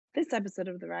This episode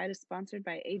of The Ride is sponsored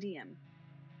by ADM.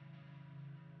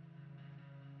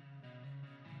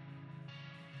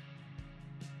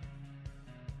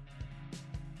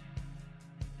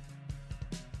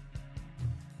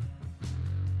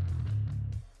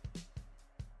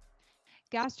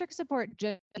 Gastric Support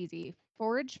Just Easy.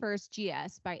 Forage First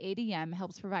GS by ADM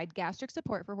helps provide gastric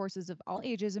support for horses of all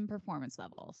ages and performance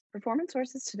levels. Performance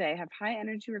horses today have high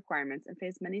energy requirements and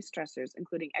face many stressors,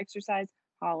 including exercise,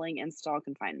 hauling, and stall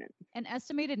confinement. An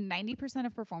estimated 90%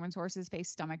 of performance horses face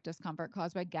stomach discomfort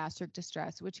caused by gastric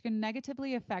distress, which can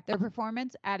negatively affect their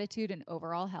performance, attitude, and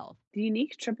overall health. The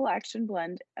unique triple action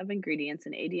blend of ingredients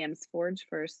in ADM's Forage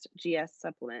First GS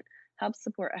supplement helps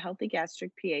support a healthy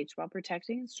gastric pH while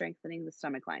protecting and strengthening the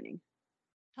stomach lining,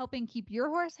 helping keep your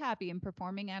horse happy and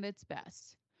performing at its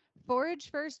best. Forage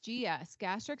First GS,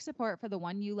 gastric support for the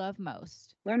one you love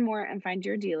most. Learn more and find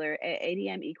your dealer at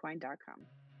admequine.com.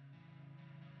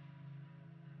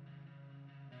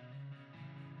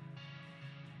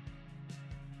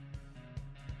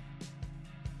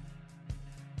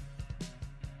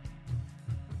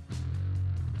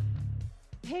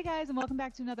 Hey guys, and welcome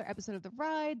back to another episode of The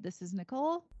Ride. This is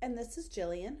Nicole. And this is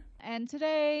Jillian. And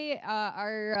today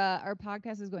our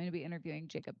podcast is going to be interviewing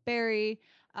Jacob Berry.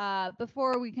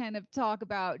 Before we kind of talk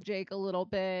about Jake a little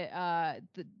bit,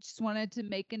 just wanted to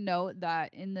make a note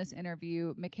that in this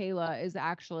interview, Michaela is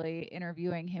actually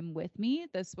interviewing him with me.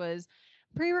 This was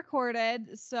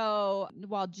pre-recorded, so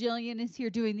while Jillian is here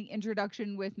doing the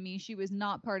introduction with me, she was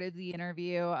not part of the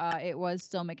interview. It was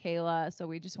still Michaela, so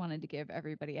we just wanted to give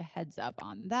everybody a heads up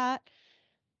on that.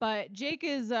 But Jake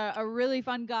is a really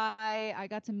fun guy. I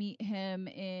got to meet him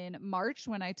in March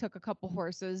when I took a couple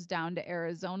horses down to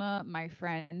Arizona. My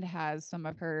friend has some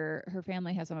of her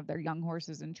family has some of their young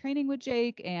horses in training with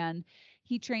Jake, and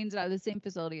he trains out of the same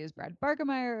facility as Brad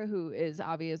Barkemeyer, who is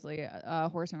obviously a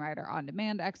horse and rider on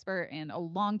demand expert and a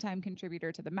longtime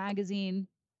contributor to the magazine.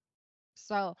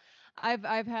 So I've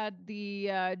had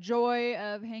the joy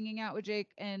of hanging out with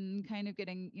Jake and kind of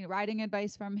getting, riding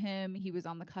advice from him. He was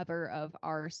on the cover of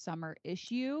our summer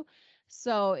issue.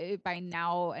 So by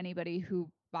now, anybody who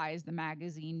buys the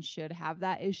magazine should have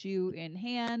that issue in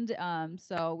hand.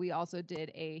 So we also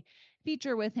did a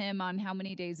feature with him on how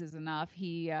many days is enough.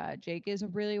 Jake is a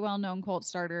really well-known colt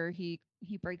starter. He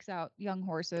breaks out young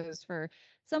horses for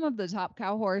some of the top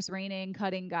cow horse reining,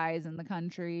 cutting guys in the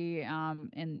country.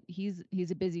 And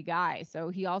he's a busy guy. So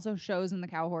he also shows in the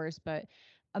cow horse, but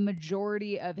a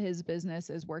majority of his business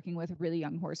is working with really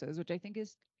young horses, which I think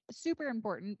is super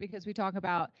important because we talk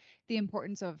about the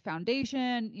importance of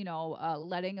foundation,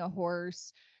 letting a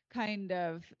horse kind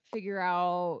of figure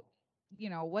out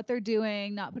what they're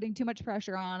doing, not putting too much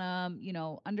pressure on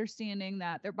them, understanding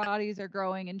that their bodies are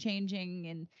growing and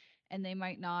changing and they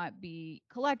might not be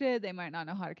collected. They might not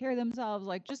know how to carry themselves.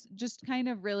 Like just kind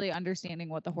of really understanding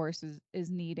what the horse is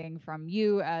needing from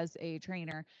you as a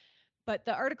trainer. But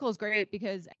the article is great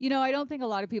because, I don't think a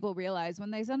lot of people realize when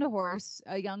they send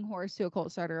a young horse to a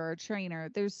colt starter or a trainer,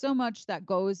 there's so much that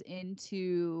goes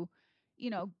into,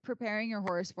 preparing your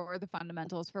horse for the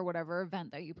fundamentals for whatever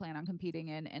event that you plan on competing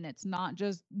in. And it's not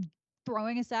just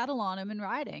throwing a saddle on him and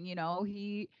riding.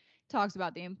 He talks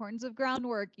about the importance of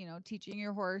groundwork, teaching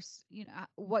your horse,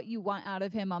 what you want out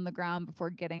of him on the ground before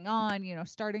getting on,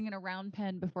 starting in a round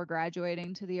pen before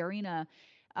graduating to the arena.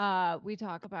 We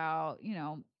talk about,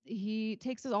 he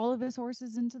takes all of his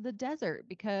horses into the desert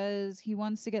because he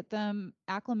wants to get them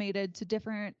acclimated to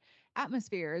different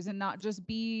atmospheres and not just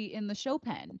be in the show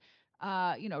pen,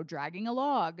 dragging a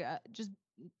log, just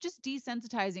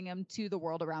desensitizing them to the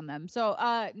world around them. So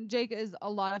Jake is a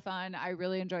lot of fun. I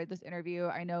really enjoyed this interview.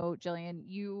 I know, Jillian,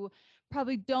 you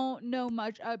probably don't know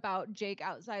much about Jake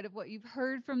outside of what you've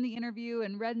heard from the interview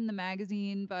and read in the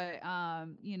magazine, but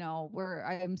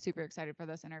I'm super excited for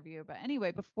this interview. But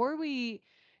anyway, before we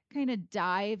kind of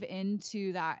dive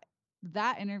into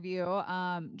that interview,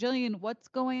 Jillian, what's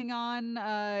going on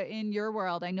in your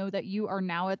world? I know that you are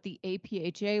now at the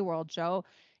APHA World Show.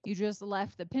 You just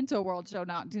left the Pinto World Show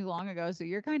not too long ago, so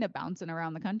you're kind of bouncing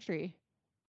around the country.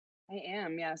 I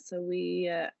am, yeah. So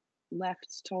we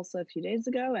left Tulsa a few days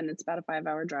ago, and it's about a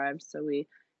 5-hour drive. So we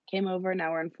came over.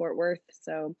 Now we're in Fort Worth.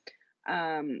 So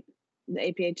the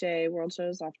APHA World Show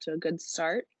is off to a good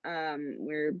start.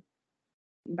 We're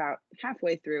about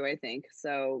halfway through, I think.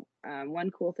 So one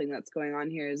cool thing that's going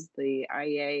on here is the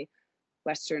IEA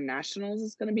Western Nationals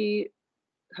is going to be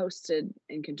hosted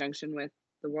in conjunction with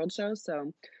the World Show.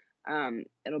 So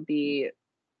it'll be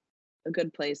a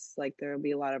good place. Like there'll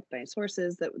be a lot of nice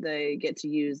horses that they get to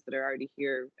use that are already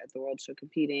here at the World Show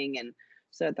competing. And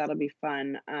so that'll be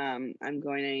fun. I'm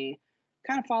going to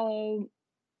kind of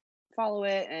follow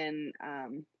it and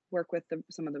work with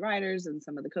some of the riders and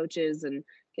some of the coaches and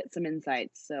get some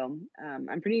insights. So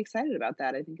I'm pretty excited about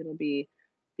that. I think it'll be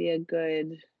a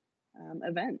good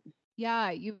event.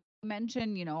 Yeah, you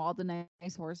mentioned, all the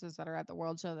nice horses that are at the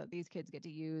World Show that these kids get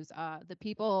to use.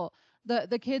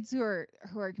 The kids who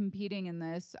are competing in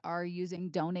this are using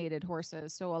donated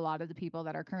horses. So a lot of the people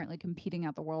that are currently competing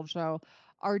at the World Show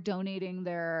are donating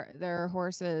their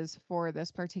horses for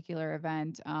this particular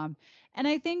event. And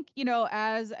I think,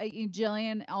 as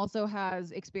Jillian also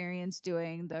has experience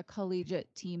doing the collegiate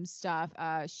team stuff.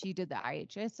 She did the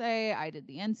IHSA, I did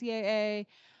the NCAA.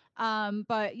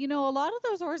 But a lot of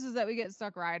those horses that we get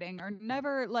stuck riding are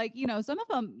never like, some of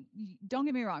them, don't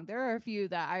get me wrong, there are a few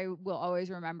that I will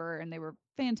always remember and they were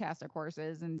fantastic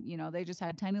horses and, they just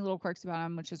had tiny little quirks about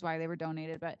them, which is why they were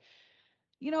donated. But,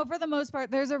 for the most part,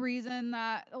 there's a reason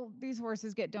that these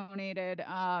horses get donated.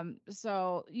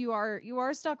 So you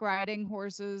are stuck riding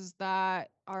horses that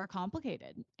are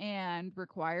complicated and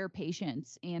require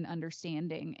patience and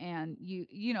understanding. And you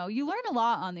learn a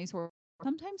lot on these horses.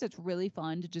 Sometimes it's really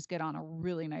fun to just get on a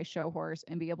really nice show horse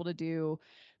and be able to do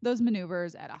those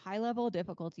maneuvers at a high level of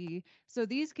difficulty. So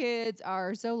these kids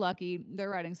are so lucky.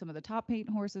 They're riding some of the top paint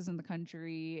horses in the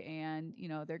country and,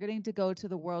 they're getting to go to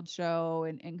the World Show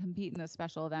and compete in this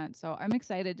special event. So I'm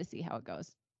excited to see how it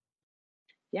goes.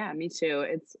 Yeah, me too.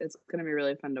 It's going to be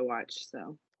really fun to watch.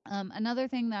 So another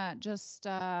thing that just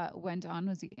went on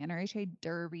was the NRHA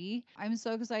Derby. I'm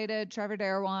so excited. Trevor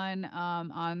Dare won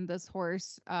on this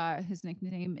horse. His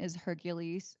nickname is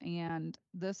Hercules, and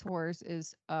this horse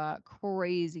is a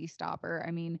crazy stopper. I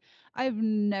mean, I've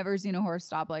never seen a horse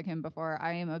stop like him before.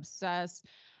 I am obsessed.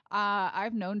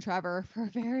 I've known Trevor for a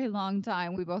very long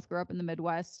time. We both grew up in the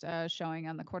Midwest, showing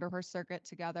on the quarter horse circuit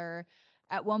together.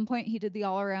 At one point, he did the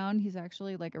all around. He's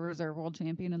actually like a reserve world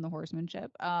champion in the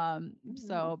horsemanship.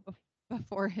 So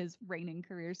before his reigning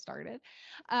career started.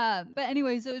 But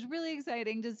anyways, it was really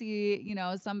exciting to see,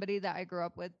 somebody that I grew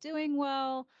up with doing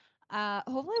well.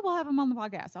 Hopefully we'll have him on the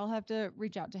podcast. I'll have to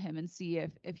reach out to him and see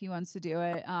if he wants to do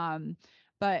it.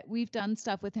 But we've done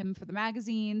stuff with him for the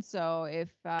magazine. So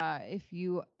if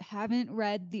you haven't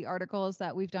read the articles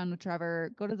that we've done with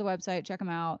Trevor, go to the website, check them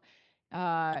out.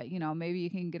 Maybe you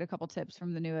can get a couple tips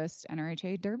from the newest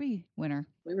NRHA Derby winner.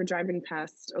 We were driving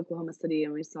past Oklahoma City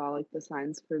and we saw like the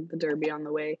signs for the Derby on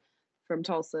the way from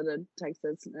Tulsa to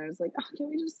Texas. And I was like, oh, can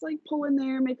we just like pull in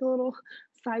there, make a little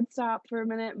side stop for a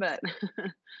minute? But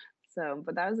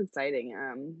but that was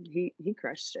exciting. He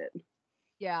crushed it.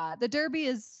 Yeah, the Derby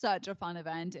is such a fun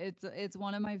event. It's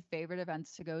one of my favorite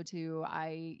events to go to.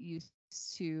 I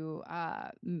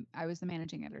was the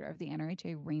managing editor of the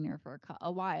NRHA Rainer for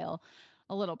a while,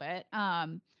 a little bit.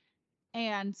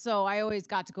 And so I always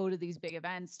got to go to these big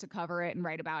events to cover it and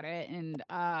write about it. And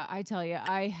I tell you,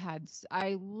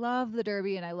 I love the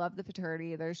Derby and I love the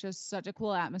fraternity. There's just such a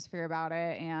cool atmosphere about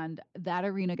it. And that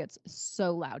arena gets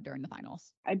so loud during the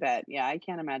finals. I bet. Yeah, I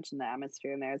can't imagine the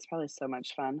atmosphere in there. It's probably so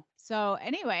much fun. So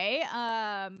anyway,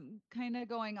 kind of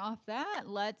going off that,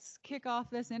 let's kick off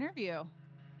this interview.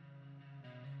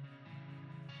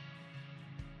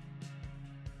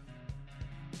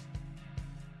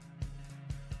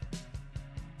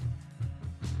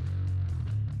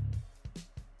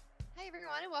 Hi,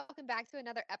 everyone, and welcome back to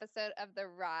another episode of The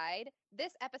Ride.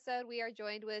 This episode, we are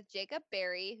joined with Jacob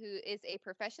Berry, who is a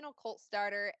professional colt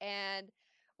starter, and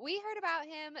we heard about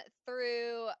him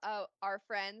through our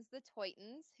friends, the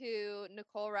Toytons, who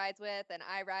Nicole rides with and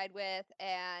I ride with.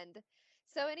 And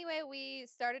so anyway, we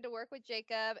started to work with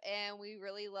Jacob, and we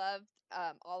really loved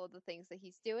all of the things that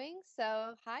he's doing.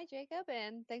 So hi, Jacob,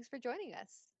 and thanks for joining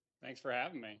us. Thanks for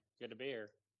having me. Good to be here.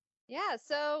 Yeah,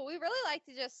 so we really like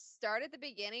to just start at the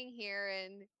beginning here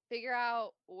and figure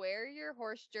out where your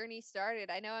horse journey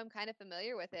started. I know I'm kind of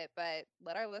familiar with it, but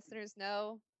let our listeners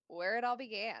know where it all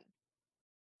began.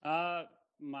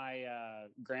 My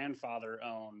grandfather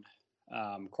owned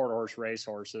quarter horse race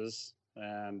horses,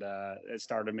 and it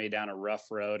started me down a rough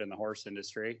road in the horse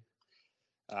industry.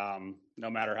 No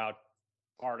matter how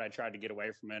hard I tried to get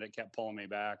away from it, it kept pulling me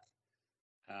back.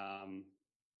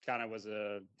 Kind of was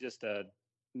just a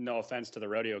no offense to the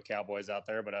rodeo cowboys out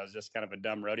there, but I was just kind of a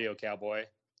dumb rodeo cowboy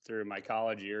through my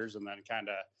college years, and then kind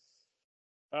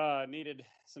of needed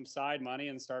some side money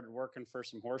and started working for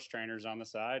some horse trainers on the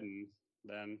side, and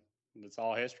then it's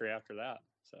all history after that.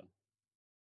 So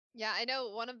yeah, I know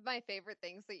one of my favorite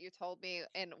things that you told me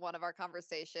in one of our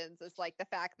conversations is like the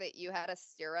fact that you had a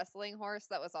steer wrestling horse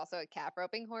that was also a calf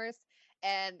roping horse.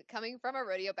 And coming from a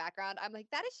rodeo background, I'm like,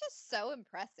 that is just so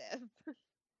impressive.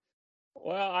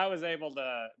 well, I was able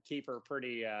to keep her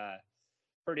pretty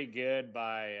good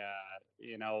by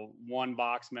one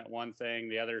box meant one thing,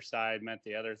 the other side meant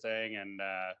the other thing. And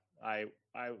I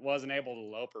wasn't able to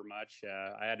lope her much.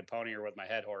 I had to pony her with my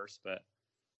head horse, but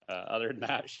other than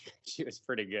that, she was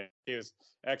pretty good. She was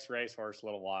ex-race horse a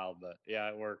little wild, but yeah,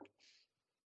 it worked.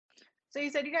 So you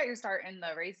said you got your start in the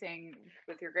racing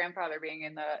with your grandfather being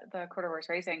in the quarter horse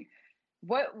racing.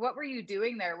 What were you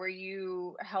doing there? Were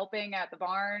you helping at the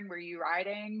barn? Were you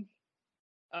riding?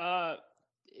 I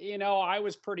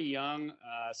was pretty young.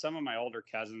 Some of my older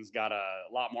cousins got a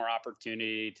lot more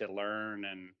opportunity to learn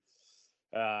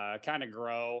and kind of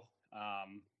grow.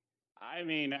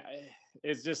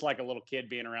 It's just like a little kid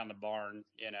being around the barn.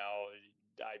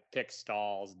 I picked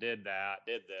stalls, did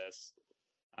this.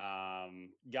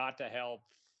 Got to help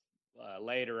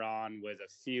later on with a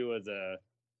few of the,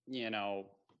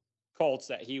 colts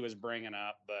that he was bringing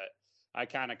up, but I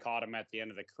kind of caught him at the end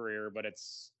of the career. But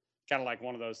it's kind of like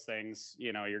one of those things,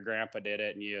 your grandpa did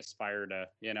it and you aspire to,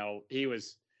 he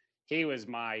was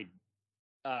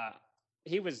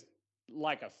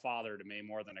like a father to me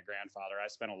more than a grandfather. I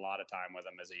spent a lot of time with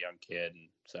him as a young kid. And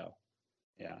so,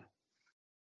 yeah.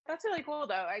 That's really cool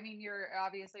though. I mean, you're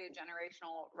obviously a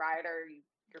generational rider.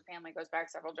 Your family goes back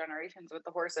several generations with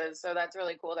the horses. So that's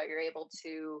really cool that you're able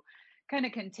to kind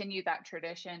of continue that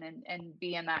tradition and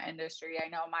be in that industry. I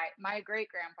know my great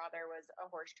grandfather was a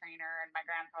horse trainer and my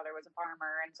grandfather was a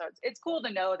farmer. And so it's cool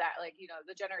to know that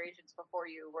the generations before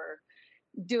you were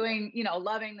doing,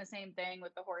 loving the same thing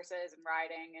with the horses and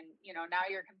riding. And,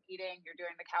 now you're competing, you're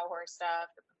doing the cow horse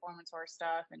stuff, the performance horse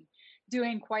stuff, and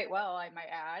doing quite well, I might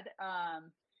add.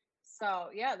 So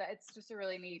yeah, it's just a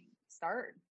really neat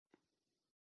start.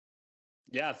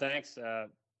 Yeah, thanks.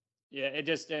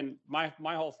 And my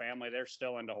whole family, they're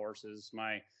still into horses.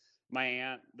 My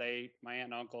aunt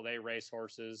and uncle, they race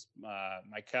horses.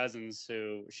 My cousins,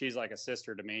 she's like a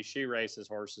sister to me, she races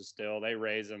horses still. They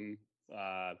raise them.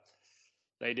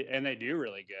 They do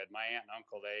really good. My aunt and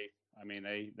uncle,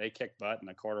 they kick butt in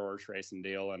the quarter horse racing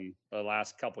deal. And the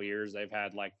last couple of years, they've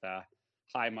had like the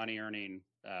high money earning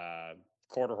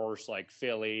quarter horse like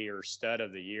filly or stud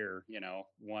of the year.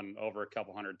 Won over a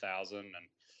couple 100,000, and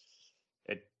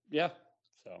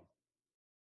so.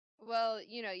 Well,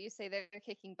 you say they're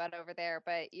kicking butt over there,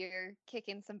 but you're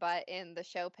kicking some butt in the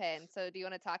show pen. So do you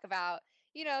want to talk about,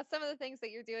 some of the things that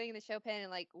you're doing in the show pen and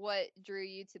like what drew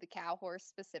you to the cow horse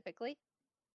specifically?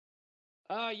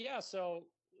 Yeah. So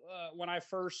when I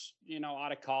first,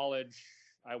 out of college,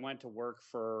 I went to work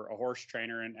for a horse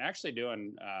trainer and actually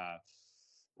doing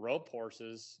rope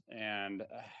horses. And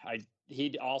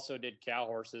he also did cow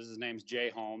horses. His name's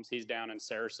Jay Holmes. He's down in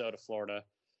Sarasota, Florida.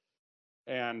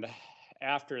 And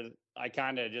after I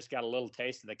kind of just got a little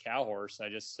taste of the cow horse, I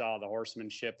just saw the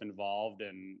horsemanship involved,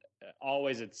 and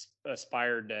always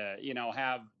aspired to,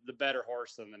 have the better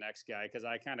horse than the next guy. Cause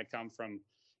I kind of come from,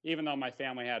 even though my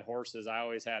family had horses, I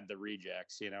always had the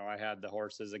rejects. I had the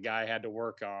horses a guy had to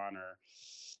work on, or,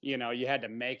 you had to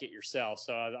make it yourself.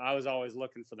 So I was always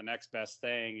looking for the next best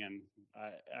thing. And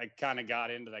I kind of got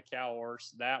into the cow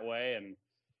horse that way. And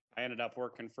I ended up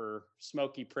working for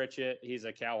Smokey Pritchett. He's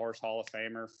a cow horse Hall of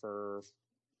Famer for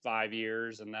 5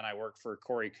 years. And then I worked for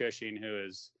Corey Cushing,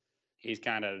 he's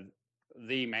kind of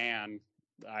the man.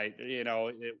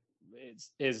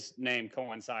 His name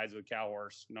coincides with cow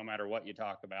horse, no matter what you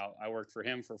talk about. I worked for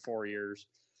him for 4 years,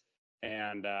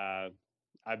 and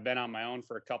I've been on my own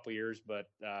for a couple years, but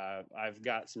I've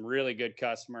got some really good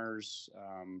customers.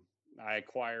 I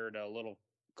acquired a little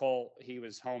colt. He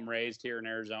was home raised here in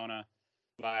Arizona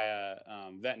by a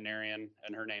veterinarian,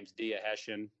 and her name's Dia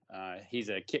Hessian. He's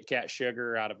a Kit Kat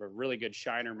Sugar out of a really good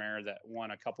Shiner mare that won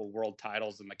a couple world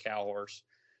titles in the cow horse.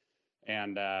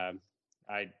 And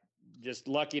I just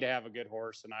lucky to have a good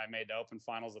horse, and I made the open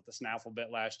finals at the Snaffle Bit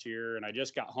last year. And I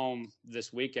just got home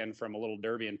this weekend from a little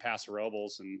derby in Paso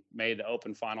Robles and made the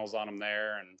open finals on him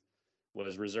there, and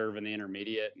was reserving the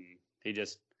intermediate. And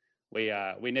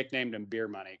we nicknamed him Beer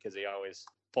Money because he always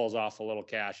pulls off a little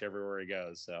cash everywhere he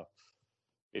goes. So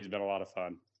he's been a lot of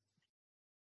fun.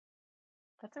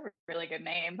 That's a really good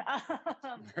name.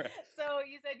 So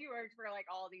you said you worked for like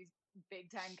all these big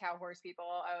time cow horse people,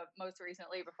 most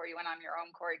recently before you went on your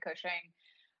own, Corey Cushing.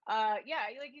 Yeah,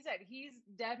 like you said, he's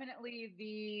definitely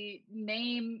the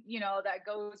name, that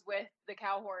goes with the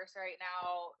cow horse right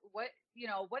now.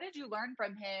 What did you learn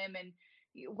from him? And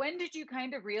when did you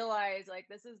kind of realize like,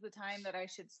 this is the time that I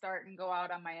should start and go out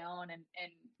on my own and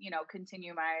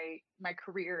continue my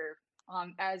career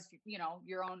as,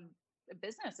 your own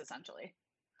business essentially?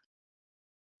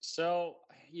 So,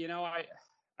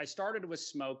 I started with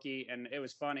Smokey, and it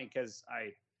was funny because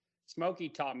Smokey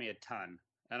taught me a ton.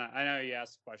 And I know you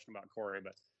asked a question about Corey,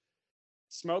 but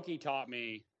Smokey taught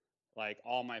me like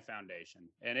all my foundation.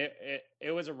 And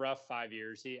it was a rough 5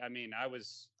 years. I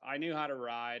knew how to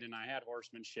ride and I had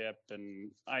horsemanship and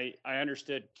I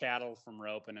understood cattle from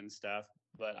roping and stuff,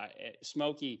 but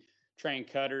Smokey trained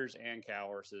cutters and cow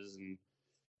horses. And,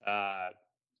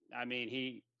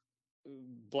 he,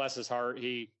 bless his heart,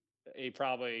 he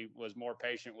probably was more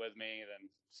patient with me than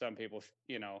some people,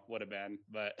 would have been,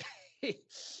 but he,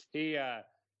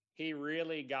 he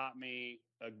really got me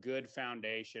a good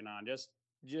foundation on just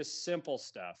simple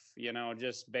stuff,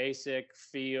 just basic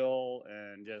feel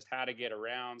and just how to get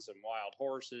around some wild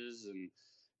horses and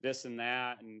this and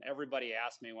that. And everybody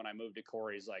asked me when I moved to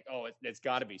Corey's, like, oh, it's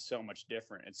got to be so much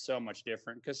different. It's so much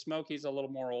different because Smokey's a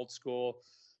little more old school.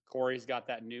 Corey's got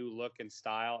that new look and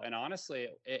style. And honestly,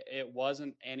 it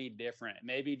wasn't any different.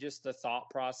 Maybe just the thought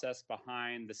process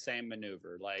behind the same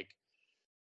maneuver, like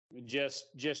just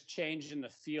changing the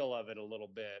feel of it a little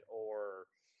bit,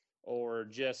 or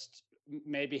just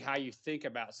maybe how you think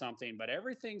about something, but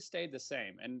everything stayed the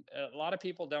same. And a lot of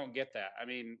people don't get that. I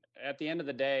mean, at the end of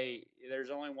the day, there's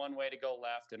only one way to go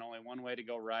left and only one way to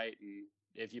go right. And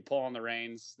if you pull on the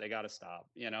reins, they got to stop,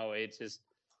 it's just,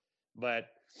 but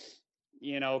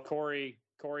Corey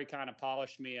kind of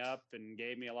polished me up and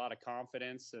gave me a lot of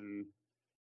confidence. And,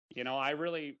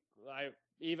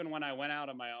 even when I went out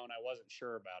on my own, I wasn't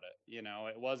sure about it.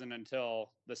 It wasn't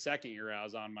until the second year I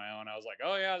was on my own, I was like,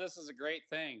 oh yeah, this is a great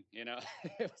thing.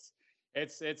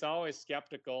 It's always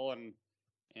skeptical. And,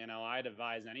 I'd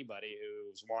advise anybody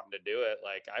who's wanting to do it.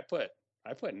 Like I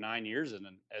put 9 years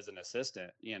as an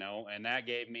assistant, and that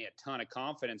gave me a ton of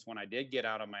confidence when I did get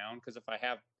out on my own. Cause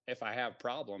if I have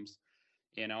problems,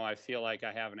 I feel like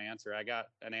I have an answer. I got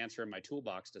an answer in my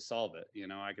toolbox to solve it.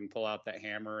 I can pull out that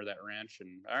hammer or that wrench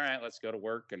and all right, let's go to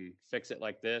work and fix it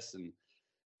like this.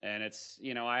 And it's,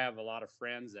 I have a lot of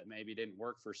friends that maybe didn't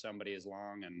work for somebody as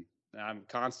long. And I'm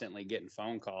constantly getting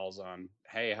phone calls on,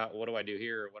 hey, what do I do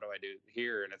here? What do I do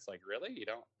here? And it's like, really? You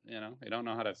don't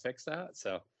know how to fix that?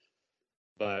 So,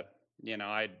 but,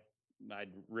 I'd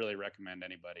really recommend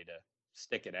anybody to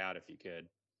stick it out if you could.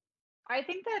 I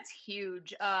think that's huge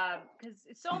because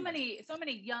so many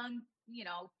young,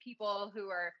 people who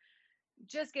are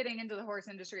just getting into the horse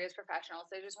industry as professionals,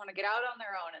 they just want to get out on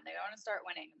their own and they want to start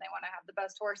winning and they want to have the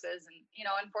best horses. And,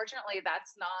 unfortunately,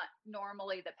 that's not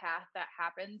normally the path that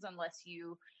happens unless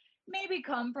you maybe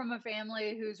come from a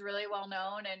family who's really well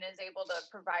known and is able to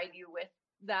provide you with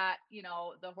that,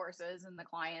 the horses and the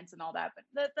clients and all that.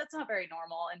 But that's not very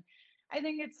normal. And I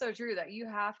think it's so true that you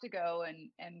have to go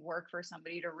and work for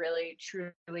somebody to really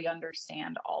truly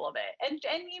understand all of it. And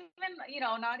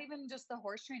even, not even just the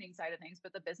horse training side of things,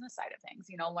 but the business side of things,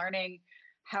 learning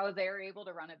how they're able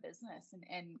to run a business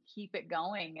and keep it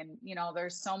going. And,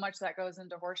 there's so much that goes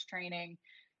into horse training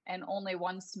and only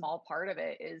one small part of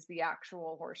it is the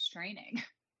actual horse training.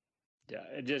 Yeah,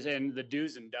 and the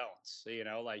do's and don'ts,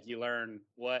 like you learn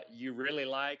what you really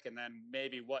like and then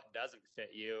maybe what doesn't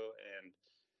fit you. And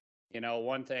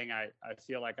one thing I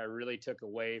feel like I really took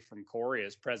away from Corey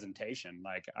is presentation.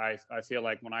 Like I feel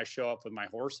like when I show up with my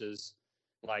horses,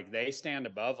 like they stand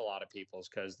above a lot of people's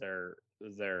because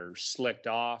they're slicked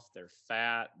off, they're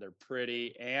fat, they're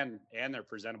pretty, and they're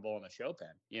presentable in the show pen.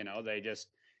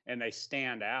 They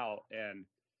stand out. And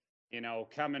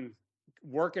coming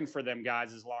working for them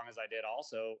guys as long as I did,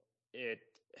 also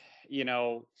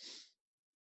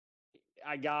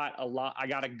I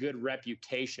got a good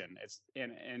reputation.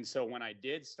 And so when I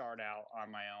did start out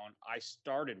on my own, I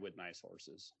started with nice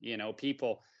horses.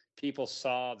 People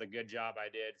saw the good job I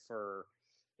did for,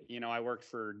 I worked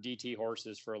for DT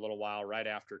Horses for a little while right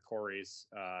after Corey's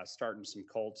starting some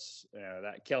colts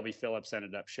that Kelby Phillips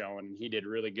ended up showing. He did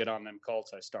really good on them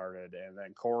colts I started. And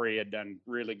then Corey had done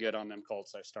really good on them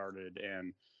colts I started.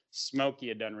 And Smokey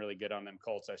had done really good on them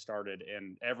colts I started.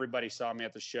 And everybody saw me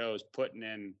at the shows putting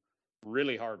in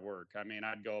really hard work. I mean,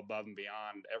 I'd go above and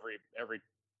beyond every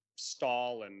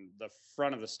stall, and the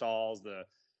front of the stalls, the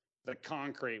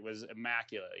concrete was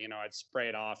immaculate. I'd spray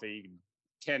it off,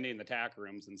 tending the tack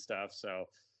rooms and stuff. So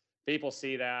people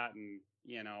see that, and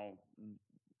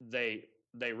they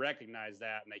recognize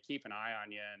that, and they keep an eye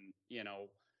on you, and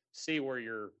see where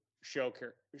your show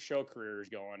career is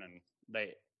going. And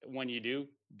when you do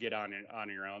get on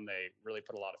your own, they really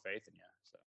put a lot of faith in you.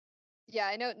 So. Yeah,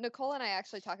 I know Nicole and I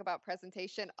actually talk about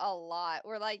presentation a lot.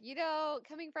 We're like,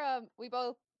 we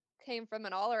both came from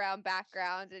an all-around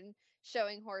background and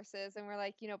showing horses, and we're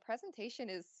like, presentation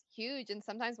is huge. And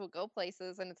sometimes we'll go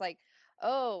places and it's like,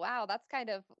 oh, wow, that's kind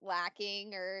of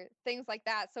lacking or things like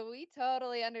that. So we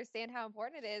totally understand how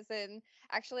important it is. And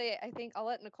actually, I think I'll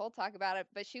let Nicole talk about it,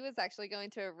 but she was actually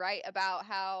going to write about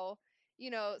how,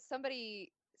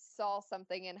 somebody saw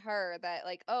something in her that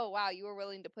like, oh wow, you were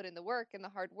willing to put in the work and the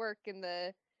hard work and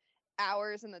the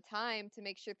hours and the time to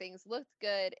make sure things looked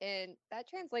good, and that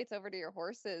translates over to your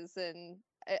horses. And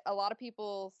a lot of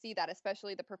people see that,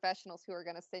 especially the professionals who are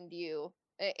going to send you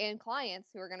and clients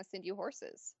who are going to send you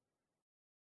horses.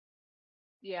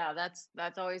 Yeah,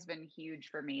 that's always been huge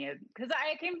for me, because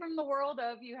I came from the world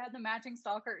of, you had the matching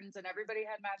stall curtains and everybody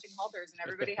had matching halters and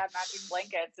everybody had matching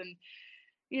blankets, and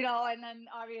and then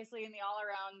obviously in the all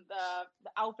around,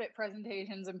 the outfit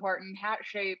presentation's important, hat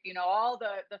shape, all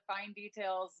the fine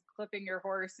details, clipping your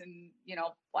horse and,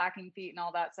 blacking feet and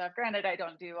all that stuff. Granted, I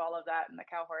don't do all of that in the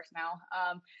cow horse now.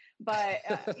 But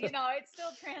it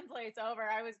still translates over.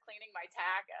 I was cleaning my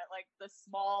tack at like the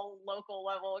small local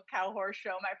level cow horse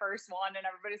show, my first one. And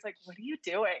everybody's like, what are you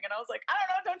doing? And I was like, I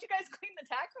don't know. Don't you guys clean the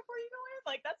tack before you go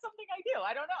in? Like, that's something I do.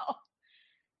 I don't know.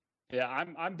 Yeah.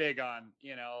 I'm big on,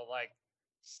 like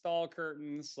stall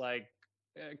curtains, like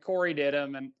Corey did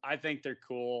them, and I think they're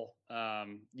cool.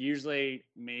 Usually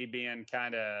me being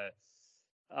kind of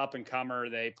up and comer,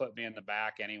 they put me in the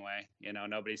back anyway.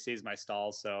 Nobody sees my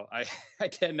stalls, so I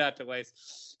tend not to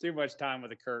waste too much time with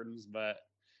the curtains.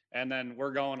 And then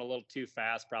we're going a little too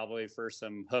fast probably for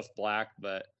some hoof black,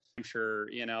 but I'm sure,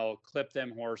 clip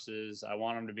them horses. I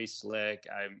want them to be slick.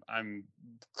 I'm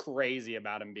crazy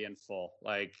about them being full.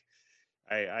 Like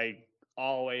I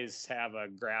always have a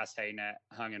grass hay net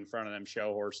hung in front of them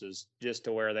show horses, just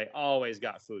to where they always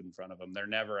got food in front of them. They're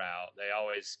never out. They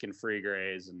always can free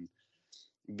graze and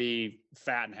be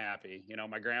fat and happy.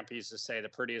 My grandpa used to say the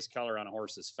prettiest color on a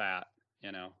horse is fat.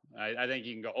 I think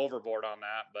you can go overboard on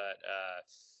that, but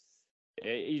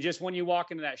you just, when you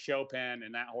walk into that show pen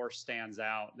and that horse stands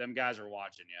out, them guys are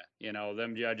watching you.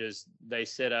 Them judges, they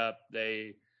sit up,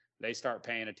 they start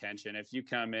paying attention. If you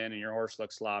come in and your horse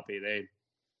looks sloppy,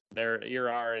 you're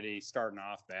already starting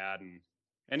off bad,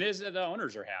 and the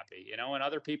owners are happy, and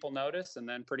other people notice, and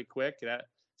then pretty quick that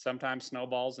sometimes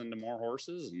snowballs into more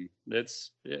horses, and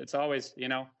it's always,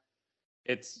 and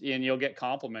you'll get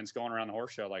compliments going around the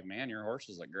horse show like, man, your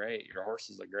horses look great,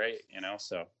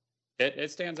 so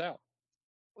it stands out.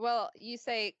 Well, you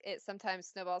say it sometimes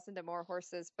snowballs into more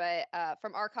horses, but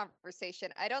from our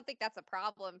conversation, I don't think that's a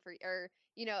problem or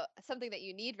something that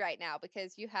you need right now,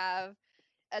 because you have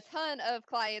a ton of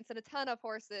clients and a ton of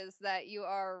horses that you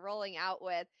are rolling out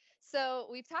with. So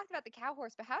we've talked about the cow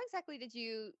horse, but how exactly did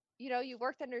you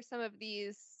worked under some of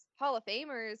these Hall of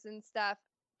Famers and stuff,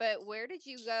 but where did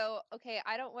you go, okay,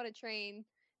 I don't want to train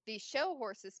these show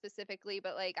horses specifically,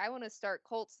 but like I want to start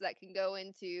colts that can go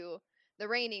into the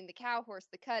reining, the cow horse,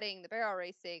 the cutting, the barrel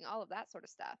racing, all of that sort of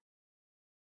stuff?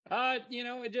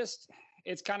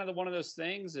 It's kind of one of those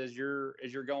things, as you're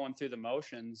going through the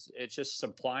motions, it's just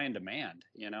supply and demand.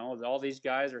 All these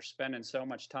guys are spending so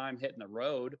much time hitting the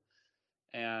road,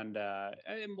 and a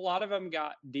lot of them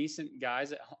got decent guys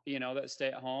that stay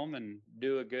at home and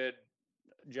do a good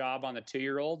job on the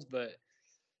 2-year-olds. But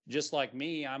just like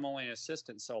me, I'm only an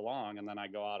assistant so long, and then I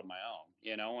go out on my own.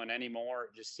 And anymore,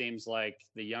 it just seems like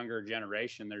the younger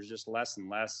generation, there's just less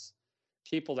and less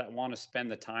people that want to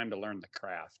spend the time to learn the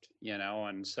craft,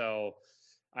 and so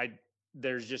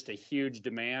there's just a huge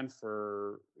demand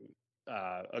for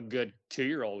a good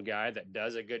 2-year-old guy that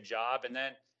does a good job, and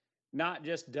then not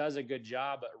just does a good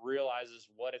job, but realizes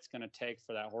what it's going to take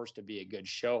for that horse to be a good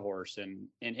show horse, and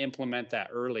implement that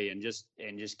early, and just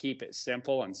keep it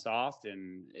simple and soft,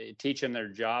 and teach them their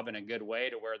job in a good way,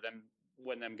 to where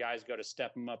when them guys go to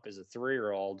step them up as a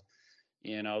 3-year-old,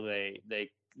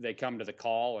 they come to the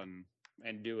call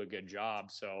and do a good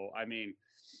job. So, I mean,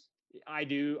 I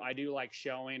do like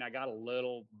showing. I got a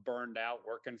little burned out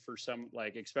working for some,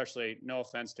 like, especially, no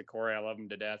offense to Corey, I love him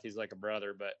to death, he's like a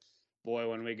brother, but boy,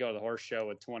 when we go to the horse show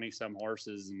with 20 some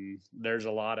horses, and there's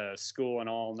a lot of schooling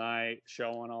all night,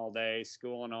 showing all day,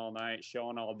 schooling all night,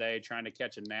 showing all day, trying to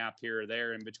catch a nap here or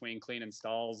there in between cleaning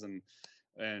stalls and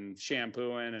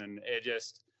shampooing, and it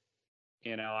just,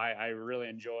 I really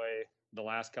enjoy the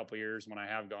last couple of years. When I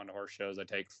have gone to horse shows, I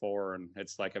take 4, and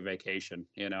it's like a vacation.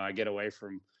 I get away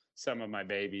from some of my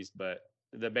babies, but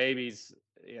the babies,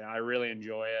 I really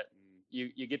enjoy it.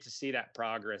 And you get to see that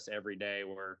progress every day,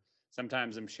 where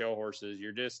sometimes them show horses,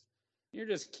 you're just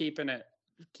keeping it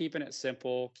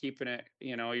simple, keeping it,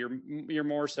 you're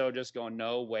more so just going,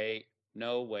 no, wait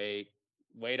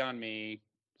on me,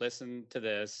 listen to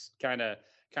this, kind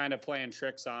of playing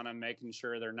tricks on them, making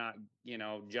sure they're not,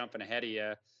 jumping ahead of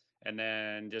you, and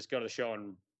then just go to the show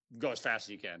and go as fast as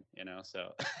you can,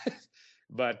 so.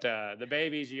 But the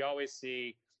babies, you always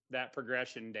see that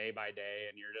progression day by day,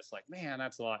 and you're just like, man,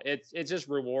 that's a lot. It's just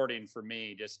rewarding for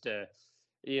me, just to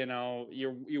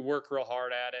you work real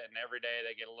hard at it, and every day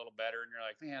they get a little better, and you're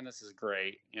like, man, this is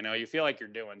great. You feel like you're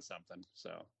doing something.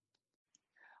 So.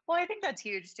 Well, I think that's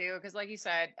huge too, because like you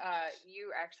said,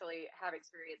 you actually have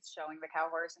experience showing the cow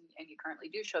horse, and you currently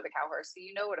do show the cow horse, so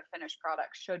you know what a finished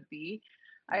product should be.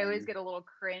 I always get a little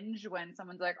cringe when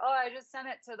someone's like, "Oh, I just sent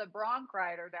it to the bronc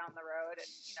rider down the road," and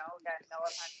again, no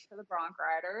offense to the bronc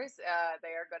riders,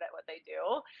 they are good at what they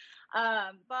do.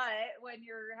 But when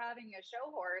you're having a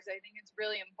show horse, I think it's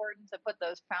really important to put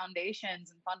those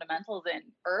foundations and fundamentals in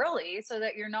early so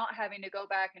that you're not having to go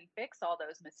back and fix all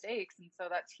those mistakes. And so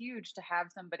that's huge to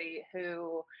have somebody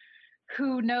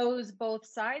who knows both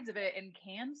sides of it and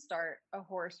can start a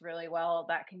horse really well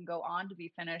that can go on to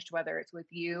be finished, whether it's with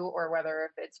you or whether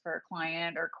if it's for a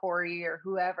client or Corey or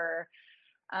whoever.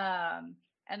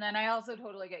 And then I also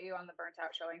totally get you on the burnt out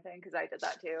showing thing, because I did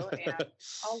that too, and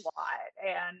a lot.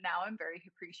 And now I'm very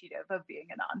appreciative of being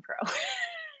a non-pro.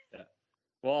 Yeah.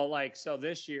 Well, so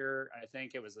this year, I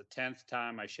think it was the 10th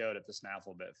time I showed at the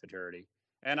Snaffle Bit Futurity.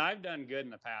 And I've done good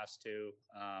in the past too.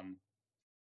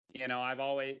 I've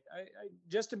always,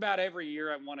 just about every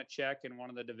year I've won a check in one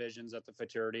of the divisions at the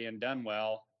Futurity and done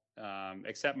well,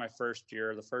 except my first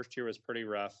year. The first year was pretty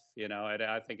rough.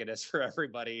 I think it is for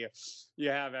everybody. You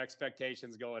have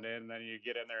expectations going in, and then you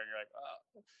get in there and you're like,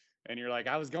 oh. And you're like,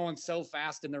 I was going so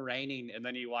fast in the raining. And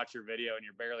then you watch your video and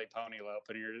you're barely pony lope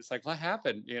and you're just like, what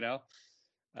happened?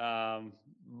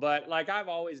 But I've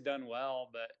always done well,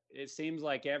 but it seems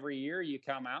like every year you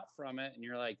come out from it and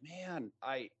you're like, man,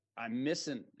 I'm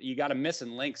missing, you got a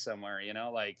missing link somewhere,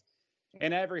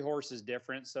 and every horse is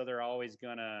different. So they're always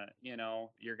gonna,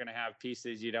 you're going to have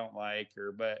pieces you don't like,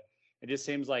 but it just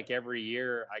seems like every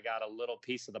year I got a little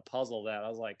piece of the puzzle that I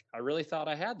was like, I really thought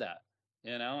I had that,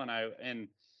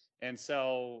 and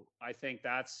so I think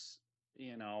that's,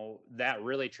 that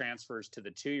really transfers to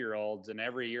the 2-year-olds, and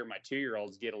every year my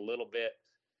 2-year-olds get a little bit,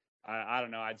 I don't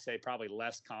know, I'd say probably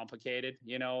less complicated.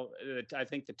 I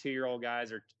think the 2-year-old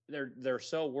guys they're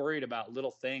so worried about little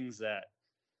things that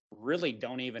really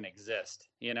don't even exist.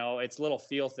 It's little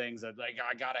feel things that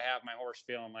I got to have my horse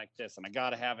feeling like this, and I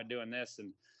got to have it doing this.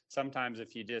 And sometimes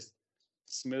if you just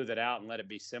smooth it out and let it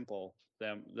be simple,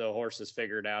 then the horses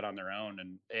figure it out on their own.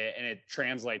 And it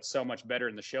translates so much better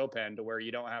in the show pen to where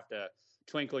you don't have to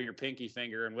twinkle your pinky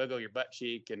finger and wiggle your butt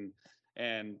cheek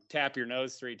and tap your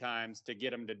nose 3 times to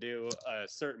get them to do a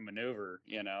certain maneuver,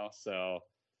 So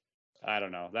I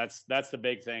don't know. That's the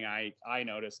big thing I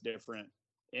noticed different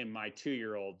in my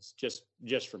 2-year-olds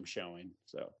just from showing.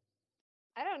 So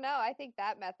I don't know. I think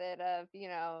that method of,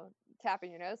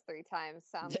 tapping your nose 3 times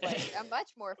sounds like a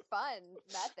much more fun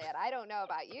method. I don't know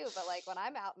about you, but when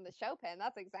I'm out in the show pen,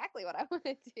 that's exactly what I want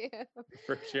to do.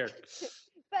 For sure.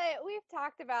 But we've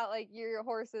talked about your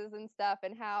horses and stuff,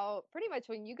 and how pretty much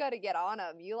when you go to get on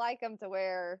them, you like them to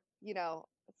where,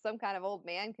 some kind of old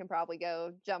man can probably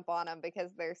go jump on them because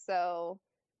they're so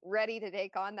ready to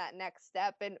take on that next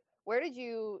step. And where did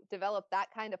you develop that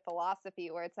kind of philosophy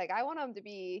where it's I want them to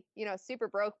be, super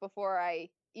broke before I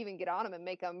even get on them and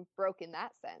make them broke in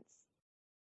that sense?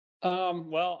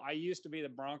 Well, I used to be the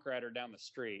bronc rider down the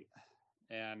street,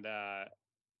 and,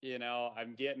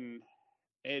 I'm getting,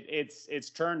 it's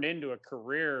turned into a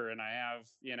career, and I have,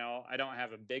 I don't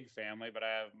have a big family, but I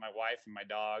have my wife and my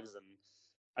dogs, and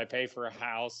I pay for a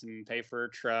house and pay for a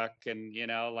truck. And,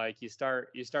 you start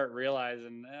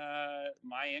realizing,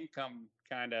 my income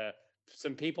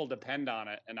some people depend on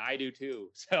it, and I do too.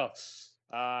 So,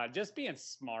 just being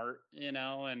smart,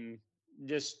 and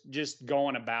just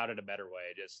going about it a better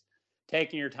way, just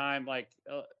taking your time,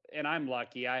 and I'm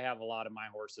lucky. I have a lot of my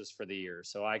horses for the year,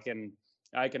 so I can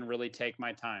really take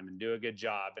my time and do a good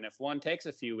job. And if one takes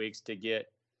a few weeks to get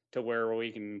to where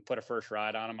we can put a first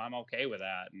ride on them, I'm okay with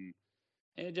that. And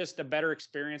just a better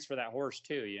experience for that horse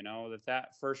too,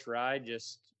 that first ride,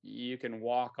 you can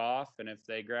walk off, and if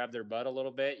they grab their butt a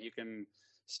little bit, you can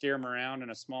steer them around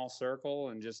in a small circle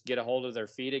and just get a hold of their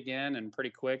feet again. And pretty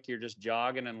quick, you're just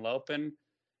jogging and loping.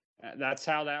 That's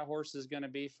how that horse is going to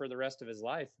be for the rest of his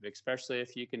life, especially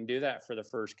if you can do that for the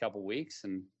first couple weeks.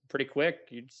 And pretty quick,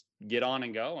 you just get on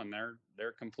and go, and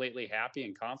they're completely happy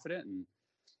and confident. And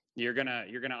you're gonna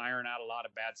iron out a lot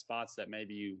of bad spots that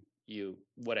maybe you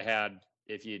would have had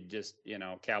if you just,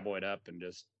 cowboyed up and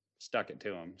just stuck it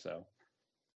to them. So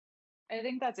I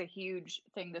think that's a huge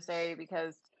thing to say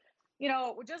because,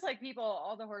 just like people,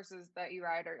 all the horses that you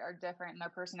ride are different, and their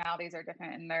personalities are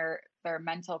different, and their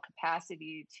mental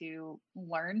capacity to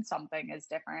learn something is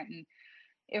different. And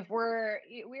if we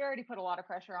already put a lot of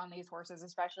pressure on these horses,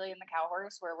 especially in the cow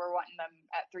horse, where we're wanting them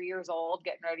at 3 years old,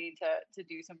 getting ready to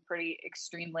do some pretty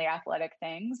extremely athletic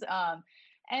things.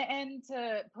 and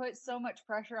to put so much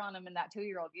pressure on them in that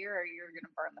 2-year-old year, you're going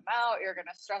to burn them out, you're going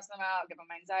to stress them out, give them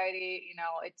anxiety.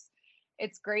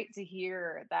 It's great to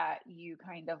hear that you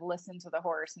kind of listen to the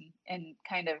horse and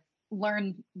kind of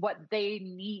learn what they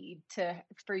need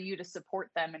for you to support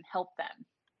them and help them.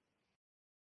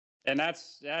 And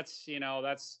that's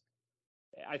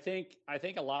I think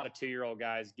a lot of 2-year-old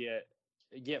guys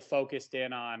get focused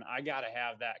in on, I got to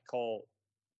have that colt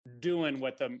doing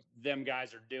what them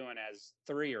guys are doing as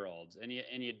 3-year-olds, and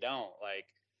you don't. Like,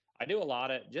 I do a lot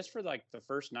of, just for like the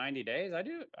first 90 days, I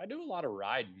do a lot of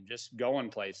riding, just going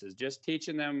places, just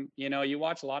teaching them. You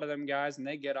watch a lot of them guys and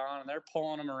they get on and they're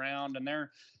pulling them around, and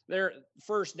they're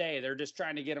first day, they're just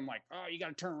trying to get them like, oh, you got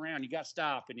to turn around, you got to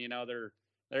stop. And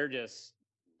they're just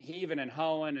heaving and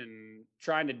hoeing and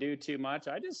trying to do too much.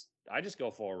 I just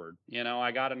go forward.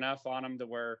 I got enough on them to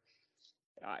where,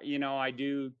 I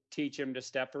do teach him to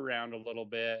step around a little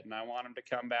bit, and I want him to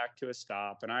come back to a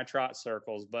stop, and I trot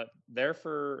circles. But there,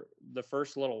 for the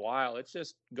first little while, it's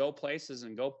just go places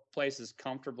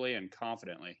comfortably and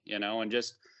confidently, and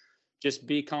just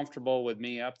be comfortable with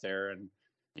me up there. And,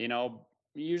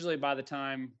 usually by the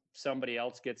time somebody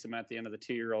else gets them at the end of the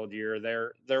 2-year-old year,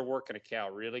 they're working a cow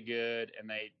really good, and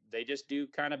they just do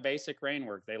kind of basic rein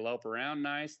work. They lope around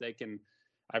nice.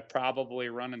 I've probably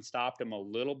run and stopped them a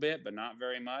little bit, but not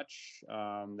very much.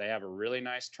 They have a really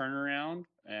nice turnaround,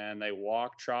 and they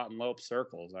walk, trot, and lope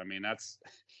circles. I mean,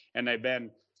 and they've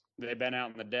been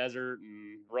out in the desert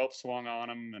and rope swung on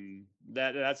them, and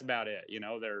that's about it.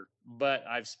 But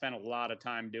I've spent a lot of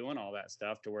time doing all that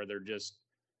stuff to where they're just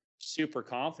super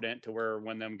confident, to where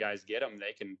when them guys get them,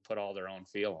 they can put all their own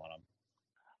feel on them.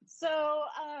 So,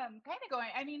 kind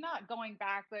of not going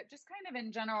back, but just kind of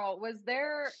in general, was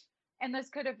there, and this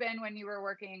could have been when you were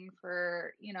working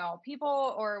for,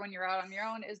 people, or when you're out on your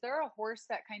own, is there a horse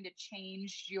that kind of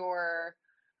changed your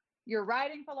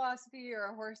riding philosophy, or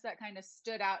a horse that kind of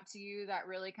stood out to you that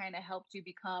really kind of helped you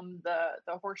become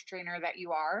the horse trainer that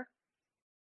you are?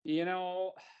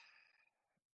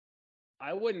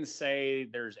 I wouldn't say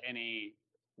there's any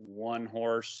one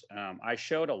horse. I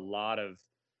showed a lot of,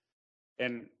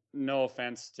 and no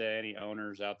offense to any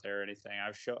owners out there or anything,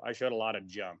 I showed a lot of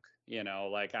junk.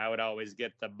 Like, I would always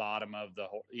get the bottom of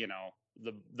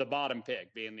the bottom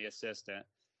pick, being the assistant,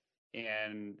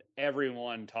 and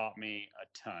everyone taught me a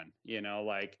ton.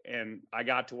 And I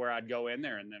got to where I'd go in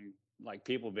there, and then like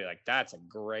people would be like, "That's a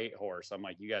great horse." I'm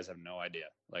like, "You guys have no idea.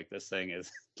 Like, this thing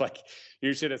is like,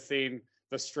 you should have seen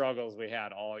the struggles we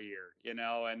had all year."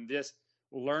 And just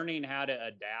learning how to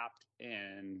adapt,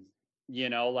 and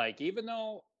like, even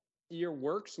though your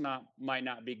work's might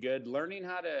not be good, learning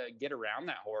how to get around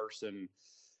that horse, and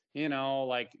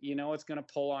it's going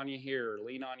to pull on you here,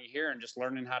 lean on you here, and just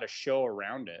learning how to show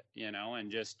around it,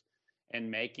 and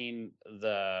making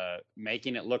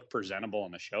it look presentable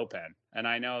in the show pen. And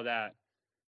I know that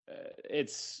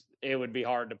it would be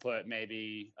hard to put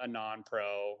maybe a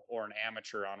non-pro or an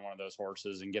amateur on one of those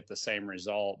horses and get the same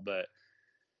result, but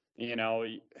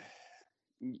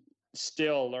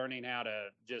still learning how to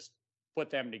just put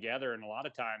them together. And a lot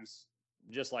of times,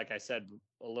 just like I said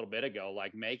a little bit ago,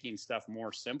 like, making stuff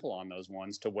more simple on those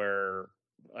ones to where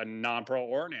a non-pro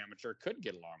or an amateur could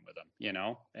get along with them,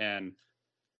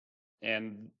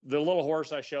 and the little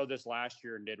horse I showed this last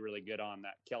year and did really good on,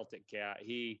 that Celtic Cat,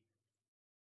 he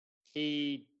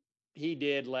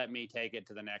did let me take it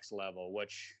to the next level,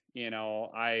 which,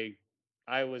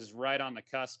 I was right on the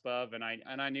cusp of, and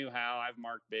I knew how. I've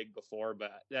marked big before,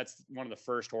 but that's one of the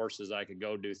first horses I could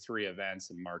go do 3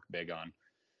 events and mark big on,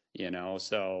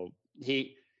 so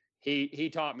he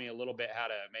taught me a little bit how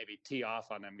to maybe tee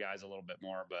off on them guys a little bit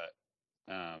more, but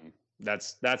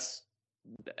that's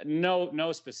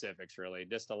no specifics really,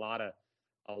 just a lot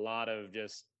of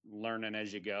just learning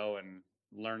as you go, and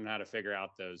learning how to figure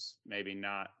out those maybe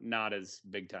not as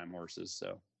big time horses.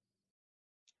 So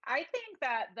I think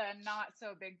that the not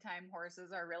so big time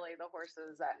horses are really the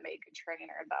horses that make a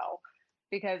trainer, though,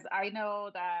 because I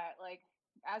know that, like,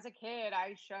 as a kid,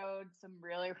 I showed some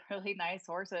really, really nice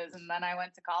horses, and then I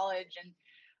went to college and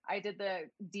I did the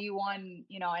D1,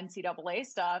 NCAA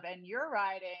stuff, and you're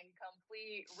riding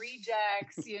complete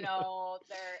rejects, their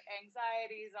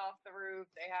anxiety's off the roof.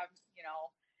 They have,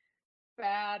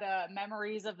 bad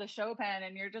memories of the show pen,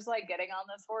 and you're just like getting on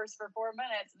this horse for 4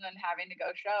 minutes and then having to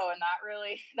go show. And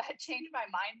that changed my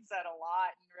mindset a lot,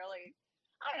 and really,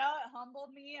 I don't know, it humbled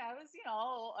me. I was,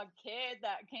 a kid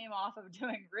that came off of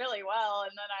doing really well,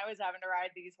 and then I was having to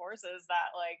ride these horses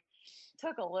that like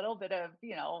took a little bit of,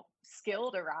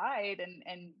 skill to ride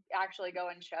and actually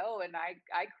go and show. And I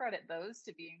credit those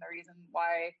to being the reason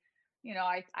why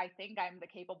I think I'm the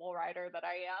capable rider that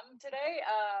I am today.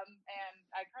 And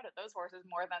I credit those horses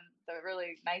more than the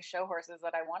really nice show horses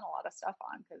that I won a lot of stuff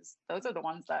on, because those are the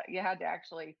ones that you had to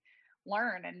actually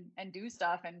learn and do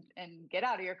stuff and get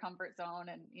out of your comfort zone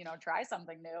and, try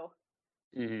something new.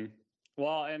 Mm-hmm.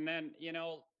 Well, and then,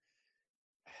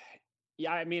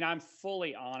 yeah, I mean, I'm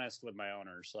fully honest with my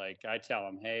owners. Like I tell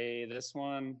them, hey, this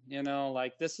one,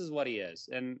 like this is what he is.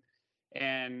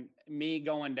 And me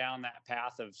going down that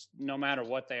path of no matter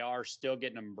what they are, still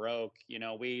getting them broke,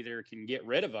 we either can get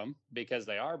rid of them because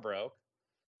they are broke,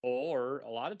 or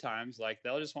a lot of times like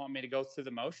they'll just want me to go through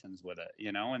the motions with it,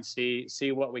 and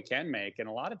see what we can make. And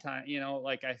a lot of time,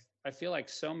 like I feel like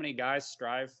so many guys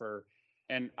strive for,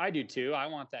 and I do too, I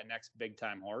want that next big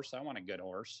time horse. I want a good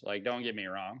horse. Like, don't get me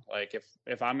wrong. Like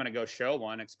if I'm going to go show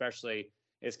one, especially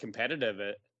as competitive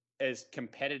as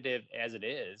it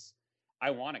is,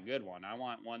 I want a good one. I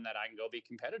want one that I can go be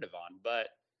competitive on. But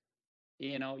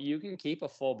you can keep a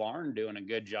full barn doing a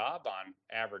good job on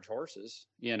average horses,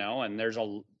 and there's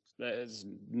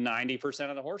 90%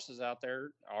 of the horses out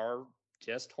there are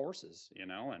just horses,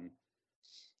 and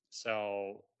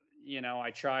so,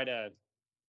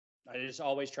 I just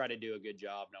always try to do a good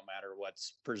job no matter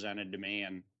what's presented to me.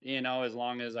 And, as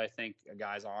long as I think a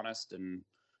guy's honest and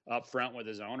upfront with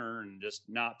his owner and just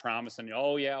not promising,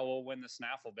 oh yeah, we'll win the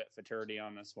snaffle bit futurity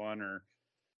on this one, or,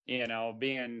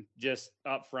 being just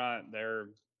upfront there,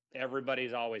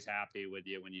 everybody's always happy with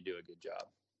you when you do a good job.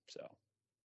 So.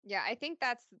 Yeah, I think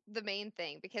that's the main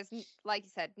thing, because like you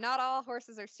said, not all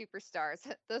horses are superstars.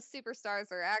 Those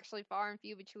superstars are actually far and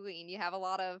few between. You have a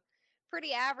lot of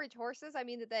pretty average horses. I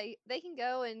mean, that they can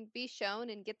go and be shown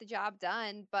and get the job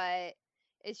done, but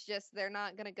it's just they're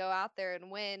not going to go out there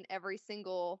and win every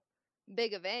single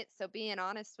big event. So being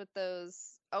honest with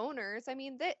those owners, I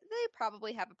mean, they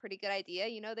probably have a pretty good idea.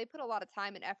 They put a lot of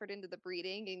time and effort into the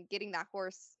breeding and getting that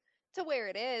horse to where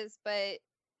it is, but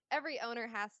every owner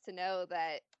has to know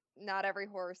that not every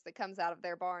horse that comes out of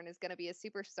their barn is going to be a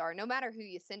superstar, no matter who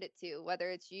you send it to, whether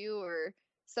it's you or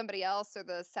somebody else or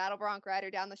the saddle bronc rider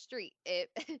down the street. It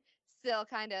still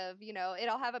kind of,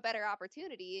 it'll have a better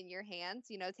opportunity in your hands,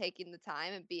 taking the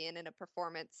time and being in a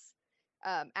performance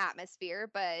atmosphere.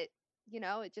 But,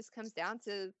 it just comes down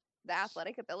to the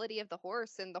athletic ability of the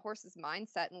horse and the horse's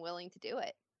mindset and willing to do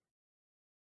it.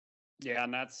 Yeah,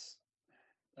 and that's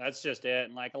just it.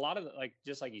 And like a lot of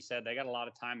just like you said, they got a lot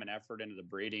of time and effort into the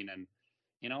breeding. And,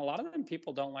 a lot of them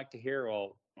people don't like to hear,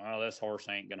 well, this horse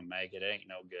ain't going to make it. It ain't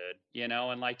no good,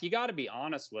 and like, you got to be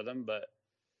honest with them. But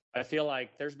I feel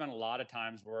like there's been a lot of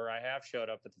times where I have showed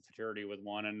up at the futurity with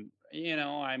one and,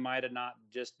 I might've not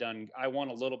just I won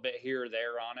a little bit here or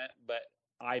there on it, but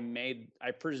I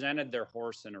presented their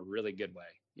horse in a really good way,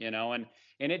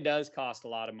 and it does cost a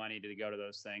lot of money to go to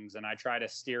those things. And I try to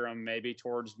steer them maybe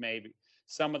towards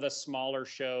some of the smaller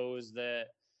shows that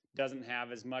doesn't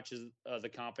have as much as the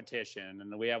competition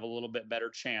and we have a little bit better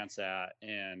chance at.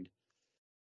 And,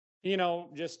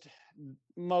 just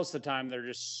most of the time they're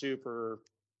just super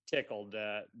tickled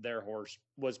that their horse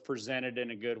was presented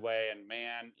in a good way. And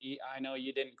man, I know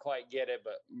you didn't quite get it,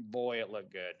 but boy, it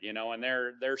looked good, and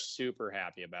they're super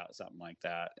happy about something like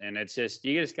that. And it's just,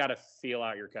 you just got to feel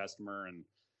out your customer and,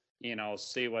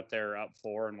 see what they're up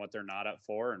for and what they're not up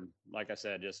for. And like I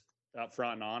said, just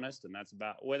upfront and honest. And that's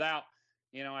about, without,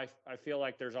 I feel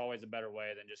like there's always a better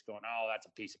way than just going, oh, that's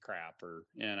a piece of crap, or,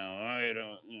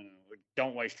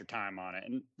 don't waste your time on it.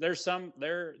 And there's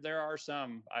there are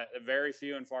some, very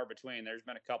few and far between. There's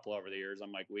been a couple over the years.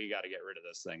 I'm like, we got to get rid of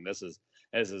this thing. This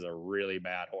is a really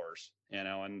bad horse,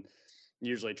 and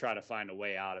usually try to find a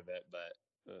way out of it. But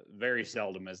very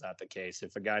seldom is that the case.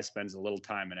 If a guy spends a little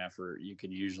time and effort, you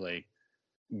can usually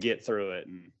get through it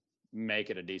and make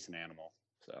it a decent animal.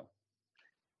 So.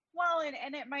 Well,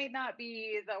 and it might not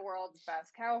be the world's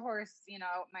best cow horse, it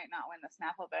might not win the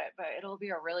snaffle bit, but it'll be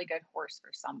a really good horse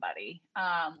for somebody.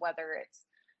 Whether it's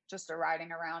just a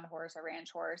riding around horse, a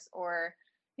ranch horse, or,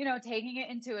 taking it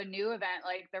into a new event.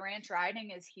 Like the ranch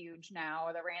riding is huge now,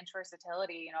 or the ranch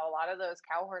versatility. A lot of those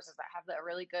cow horses that have a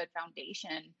really good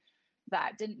foundation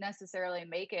that didn't necessarily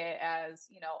make it as,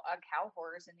 a cow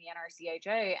horse in the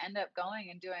NRCHA end up going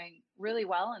and doing really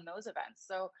well in those events.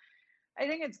 So I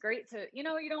think it's great to, you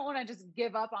don't want to just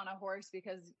give up on a horse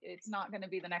because it's not going to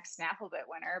be the next snaffle bit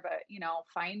winner, but,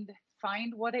 find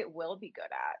what it will be good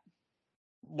at.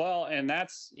 Well, and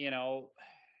that's,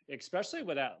 especially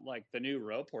with that, like the new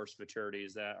rope horse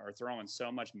futurities that are throwing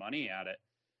so much money at it.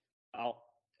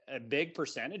 A big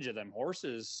percentage of them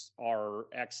horses are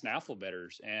ex-snaffle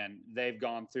bidders, and they've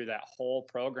gone through that whole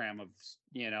program of,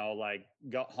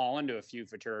 hauling to a few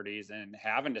futurities and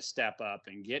having to step up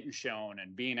and getting shown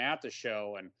and being at the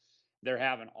show. they're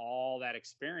having all that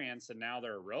experience, and now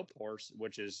they're a rope horse,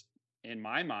 which is, in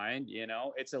my mind,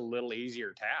 it's a little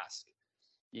easier task,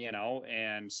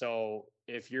 and so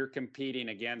if you're competing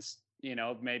against,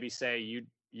 maybe say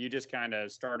you just kind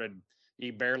of started,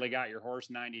 you barely got your horse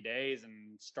 90 days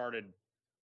and started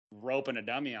roping a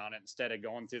dummy on it instead of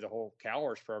going through the whole cow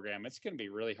horse program, it's going to be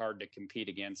really hard to compete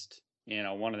against,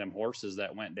 one of them horses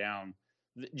that went down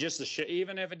just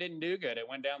even if it didn't do good, it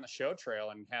went down the show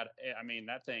trail and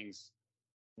that thing's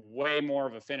way more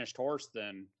of a finished horse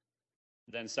than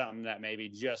something that maybe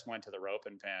just went to the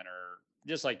roping pen, or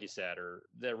just like you said, or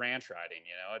the ranch riding.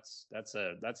 That's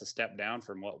a step down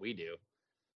from what we do.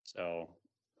 So,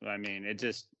 it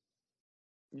just,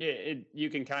 you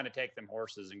can kind of take them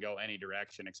horses and go any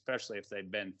direction, especially if they've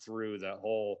been through the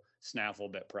whole snaffle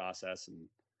bit process. And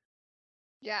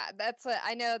yeah, that's what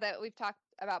I know that we've talked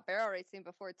about barrel racing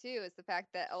before too, is the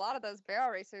fact that a lot of those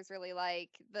barrel racers really like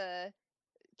the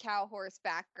cow horse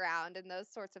background and those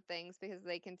sorts of things, because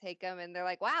they can take them and they're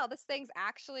like, wow, this thing's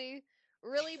actually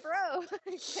really bro.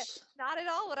 Not at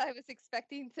all what I was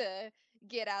expecting to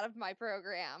get out of my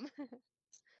program.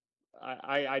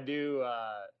 I do.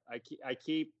 I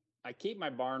keep my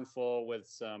barn full with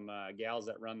some gals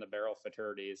that run the barrel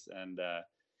fraternities, and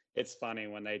it's funny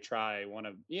when they try one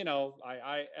of,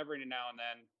 I every now and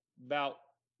then, about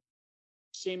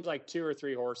seems like 2 or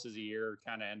 3 horses a year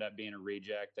kind of end up being a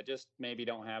reject that just maybe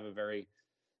don't have a very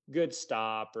good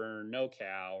stop or no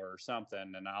cow or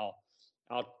something, and I'll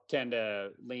tend to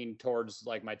lean towards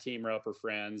like my team roper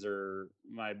friends or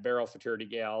my barrel fraternity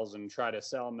gals and try to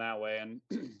sell them that way. And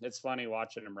it's funny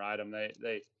watching them ride them.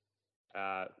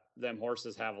 Them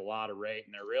horses have a lot of rate,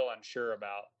 and they're real unsure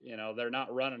about, they're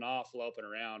not running off loping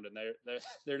around, and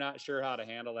they're not sure how to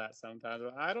handle that sometimes.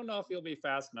 I don't know if he'll be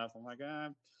fast enough. I'm like,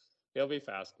 he'll be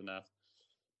fast enough,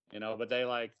 but they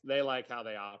like how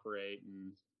they operate,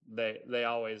 and they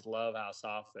always love how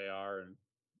soft they are, and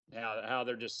how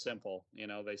they're just simple.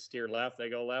 They steer left, they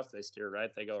go left, they steer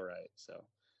right, they go right. So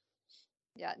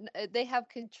Yeah, they have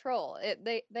control.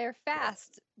 They're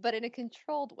fast, but in a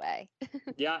controlled way.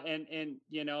 yeah, and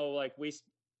like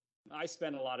I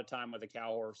spend a lot of time with the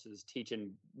cow horses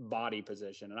teaching body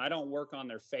position, and I don't work on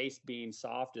their face being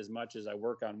soft as much as I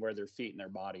work on where their feet and their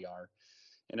body are.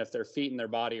 And if their feet and their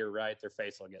body are right, their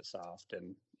face will get soft,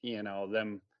 and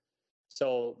them.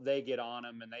 So they get on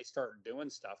them and they start doing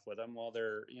stuff with them. Well,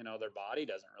 their body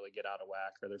doesn't really get out of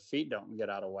whack, or their feet don't get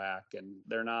out of whack, and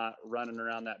they're not running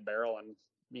around that barrel and,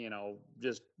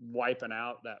 just wiping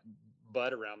out that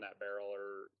butt around that barrel,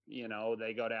 or,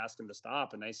 they go to ask them to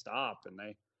stop and they stop, and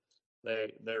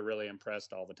they're really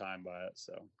impressed all the time by it.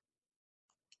 So,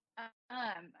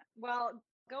 well,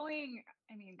 going,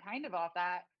 kind of off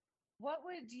that, what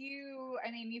would you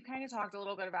kind of talked a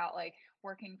little bit about like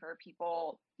working for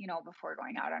people, before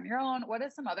going out on your own. What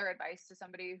is some other advice to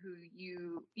somebody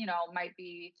who might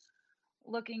be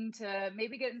looking to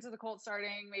maybe get into the colt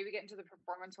starting, maybe get into the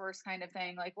performance horse kind of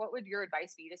thing? Like, what would your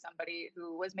advice be to somebody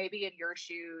who was maybe in your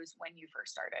shoes when you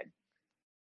first started?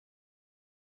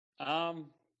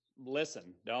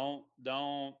 Listen, don't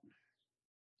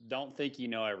think you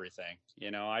know everything.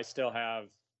 I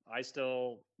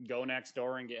still go next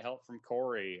door and get help from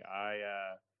Corey. I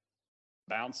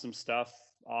bounce some stuff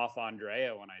off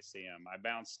Andrea when I see him. I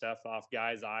bounce stuff off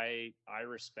guys I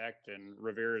respect and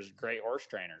revere as great horse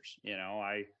trainers.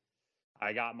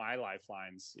 I got my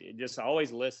lifelines. Just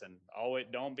always listen. Always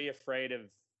don't be afraid of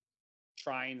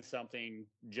trying something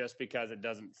just because it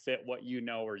doesn't fit what you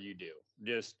know or you do.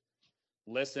 Just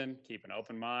listen, keep an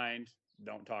open mind,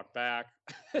 don't talk back.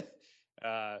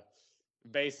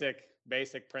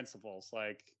 Basic principles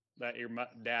like that your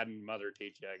dad and mother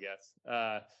teach you, I guess.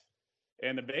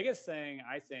 And the biggest thing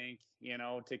I think,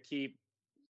 to keep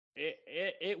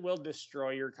it will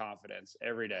destroy your confidence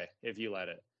every day if you let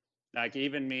it. Like,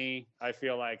 even me, I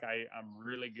feel like I'm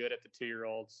really good at the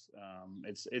 2-year-olds.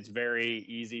 It's very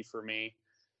easy for me.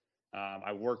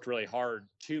 I worked really hard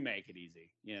to make it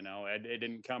easy. It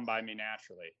didn't come by me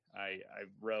naturally. I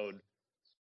rode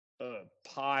a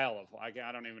pile of, I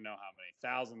don't even know how many,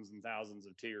 thousands and thousands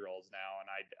of 2-year-olds now, and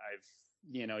I've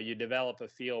you develop a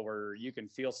feel where you can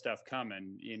feel stuff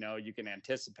coming. You can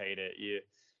anticipate it.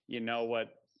 You know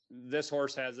what, this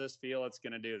horse has this feel, it's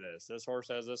going to do this. This horse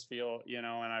has this feel, and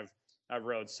I've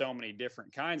rode so many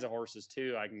different kinds of horses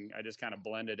too. I just kind of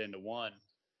blend it into one.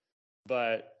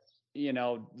 But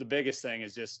the biggest thing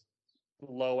is just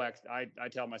I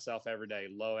tell myself every day,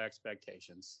 low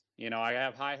expectations. I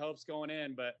have high hopes going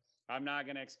in, but I'm not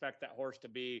going to expect that horse to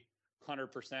be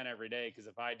 100% every day, because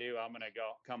if I do, I'm going to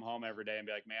come home every day and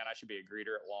be like, man, I should be a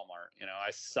greeter at Walmart. I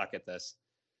suck at this.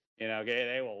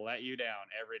 they will let you down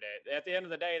every day. At the end of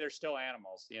the day, they're still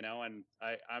animals, and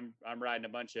I'm riding a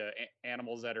bunch of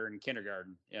animals that are in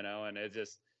kindergarten, and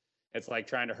it's like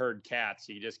trying to herd cats.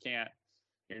 You just can't,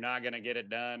 you're not going to get it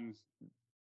done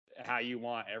how you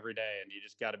want every day. And you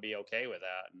just got to be okay with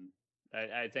that.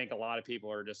 And I think a lot of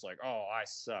people are just like, oh, I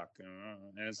suck.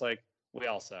 And it's like, we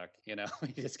all suck, you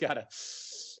just gotta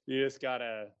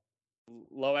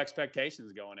low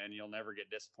expectations going in. You'll never get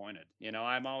disappointed.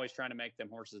 I'm always trying to make them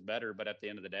horses better, but at the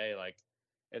end of the day, like,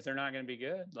 if they're not going to be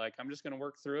good, like, I'm just going to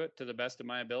work through it to the best of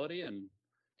my ability, and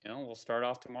we'll start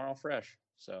off tomorrow fresh.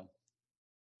 So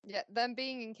yeah, them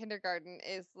being in kindergarten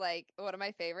is like one of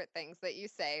my favorite things that you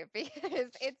say,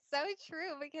 because it's so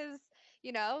true. Because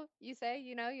you say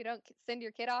you don't send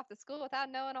your kid off to school without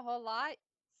knowing a whole lot.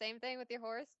 Same thing with your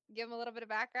horse, give them a little bit of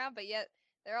background, but yet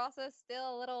they're also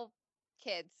still little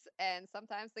kids, and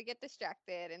sometimes they get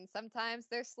distracted, and sometimes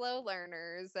they're slow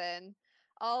learners, and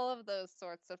all of those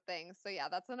sorts of things. So yeah,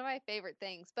 that's one of my favorite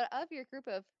things. But of your group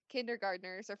of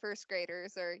kindergartners or first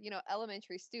graders or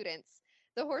elementary students,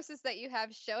 the horses that you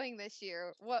have showing this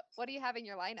year, what do you have in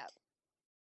your lineup?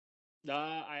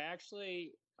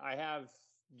 I have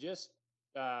just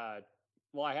I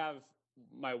have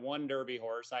my one Derby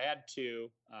horse. I had two.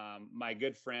 My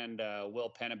good friend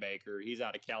Will Pennebaker, he's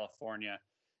out of California.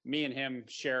 Me and him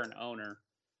share an owner.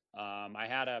 I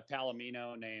had a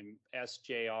Palomino named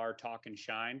SJR Talk and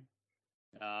Shine,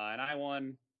 and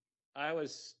I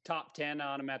was top 10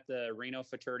 on him at the Reno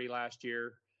Futurity last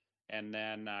year. And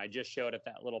then I just showed at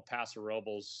that little Paso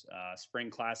Robles Spring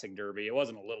Classic Derby. It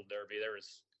wasn't a little derby. There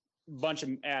was a bunch of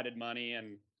added money,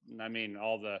 and I mean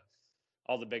all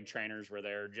the big trainers were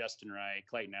there: Justin Wright,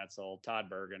 Clayton Etzel, Todd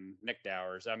Bergen, Nick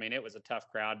Dowers. I mean, it was a tough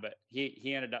crowd, but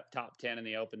he ended up top 10 in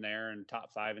the Open there and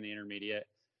top 5 in the Intermediate.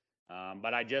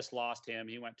 But I just lost him.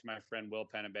 He went to my friend Will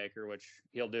Pennebaker, which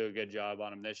he'll do a good job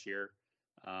on him this year.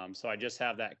 So I just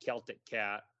have that Celtic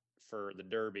Cat for the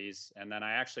derbies, and then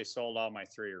I actually sold all my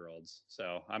 3-year-olds.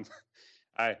 So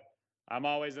I'm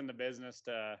always in the business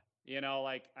to,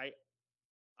 like,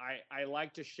 I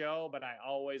like to show, but I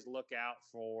always look out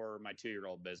for my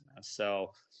 2-year-old business.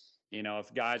 So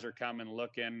if guys are coming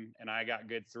looking and I got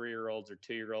good 3-year-olds or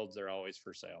 2-year-olds, they're always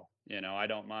for sale. I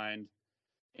don't mind.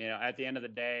 At the end of the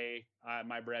day,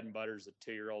 my bread and butter is a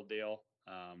 2-year-old deal.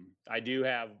 I do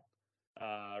have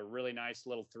really nice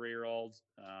little 3-year-old.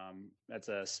 That's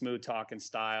a smooth talking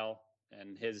style,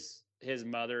 and his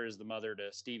mother is the mother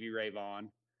to Stevie Ray Vaughan.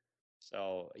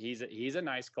 So he's a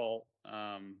nice colt.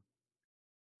 And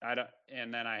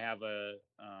then I have a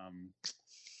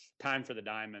Time for the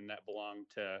Diamond that belonged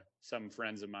to some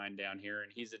friends of mine down here,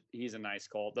 and he's a nice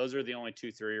colt. Those are the only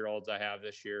 2 3-year-olds I have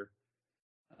this year.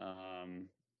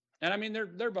 And I mean,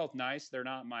 they're both nice. They're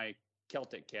not my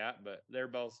Celtic Cat, but they're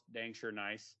both dang sure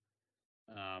nice.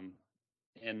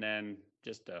 And then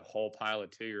just a whole pile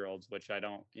of 2-year-olds, which I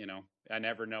don't, I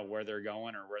never know where they're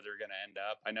going or where they're going to end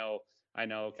up. I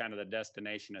know kind of the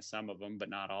destination of some of them, but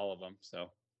not all of them.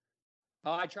 So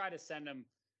I try to send them,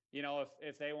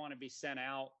 if they want to be sent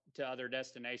out to other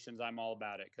destinations, I'm all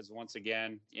about it. Cause once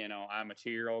again, I'm a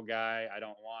 2-year-old guy. I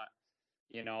don't want,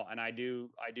 and I do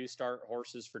start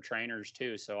horses for trainers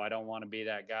too. So I don't want to be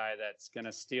that guy that's going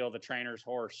to steal the trainer's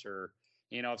horse, or,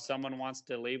 if someone wants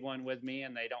to leave one with me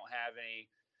and they don't have any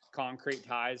concrete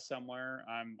ties somewhere,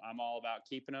 I'm all about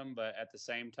keeping them. But at the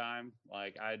same time,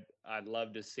 like I'd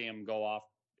love to see them go off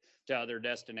to other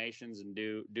destinations and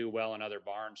do well in other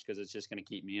barns, because it's just going to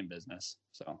keep me in business.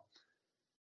 So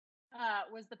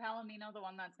was the Palomino the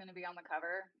one that's going to be on the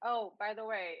cover? Oh, by the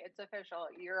way, it's official.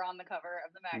 You're on the cover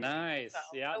of the magazine. Nice. So,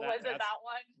 yeah. was it that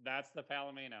one? That's the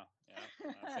Palomino.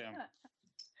 Yeah, that's him.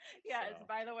 Yes. So.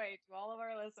 By the way, to all of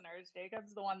our listeners,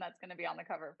 Jacob's the one that's going to be on the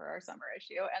cover for our summer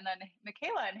issue. And then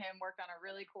Michaela and him worked on a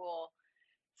really cool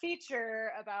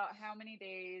feature about how many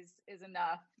days is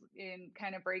enough, and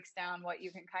kind of breaks down what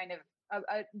you can kind of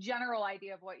a general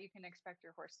idea of what you can expect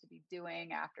your horse to be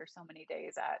doing after so many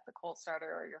days at the colt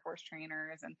starter or your horse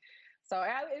trainers. And so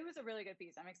it was a really good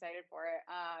piece. I'm excited for it.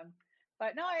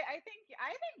 But no, I think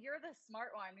you're the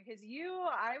smart one, because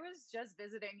I was just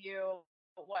visiting you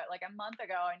like a month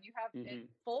ago, and you have a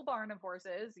full barn of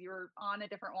horses. You're on a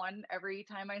different one every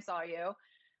time I saw you.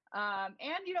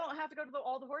 And you don't have to go to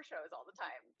all the horse shows all the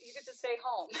time. You get to stay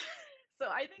home. So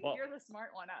I think you're the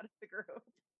smart one out of the group.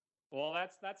 Well,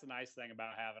 that's a nice thing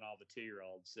about having all the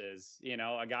 2-year-olds is,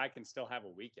 a guy can still have a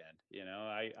weekend.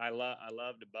 I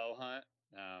love to bow hunt.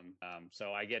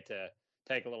 So I get to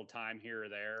take a little time here or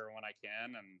there when I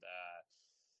can. And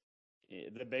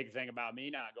the big thing about me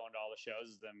not going to all the shows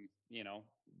is them,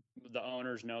 the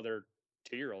owners know their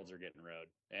 2-year-olds are getting rode.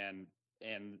 And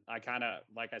and I kind of,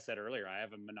 like I said earlier, I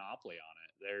have a monopoly on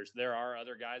it. There are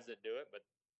other guys that do it, but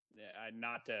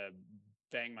not to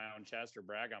bang my own chest or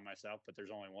brag on myself, but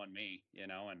there's only one me,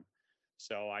 and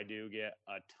so I do get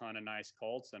a ton of nice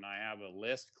colts, and I have a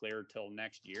list clear till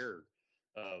next year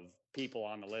of people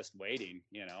on the list waiting,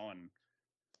 and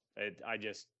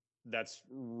that's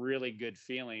really good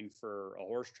feeling for a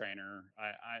horse trainer.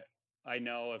 I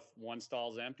know if one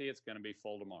stall's empty, it's going to be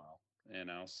full tomorrow,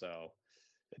 so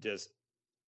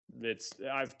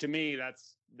to me,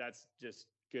 that's just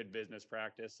good business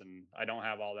practice. And I don't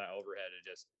have all that overhead of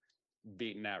just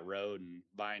beating that road and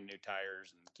buying new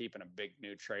tires and keeping a big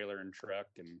new trailer and truck.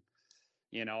 And,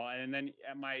 and then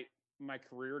my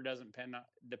career doesn't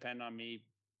depend on me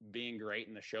being great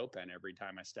in the show pen every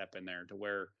time I step in there, to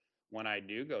where when I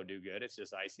do do good, it's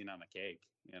just icing on the cake.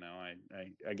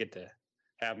 I get to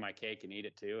have my cake and eat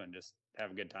it too, and just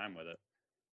have a good time with it.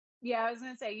 Yeah, I was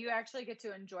going to say, you actually get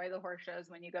to enjoy the horse shows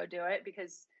when you go do it,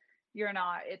 because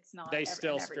it's not they every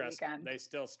still weekend. They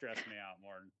still stress me out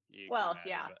more than you well,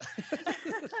 can imagine,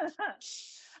 yeah.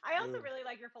 I also really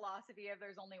like your philosophy of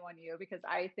there's only one you, because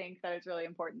I think that it's really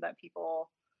important that people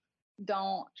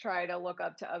don't try to look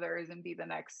up to others and be the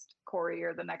next Corey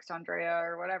or the next Andrea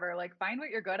or whatever. Like, find what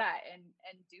you're good at and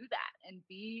do that, and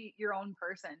be your own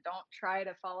person. Don't try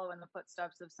to follow in the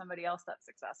footsteps of somebody else that's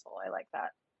successful. I like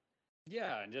that.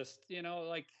 Yeah, and just,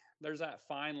 like, there's that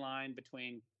fine line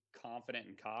between confident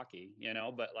and cocky,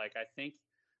 but like I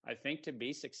think to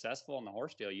be successful in the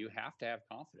horse deal, you have to have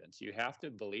confidence. You have to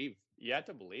believe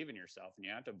in yourself, and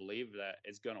you have to believe that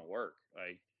it's going to work.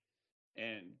 Like,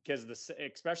 and because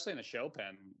especially in the show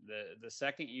pen, the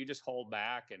second you just hold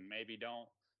back and maybe don't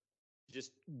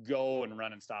just go and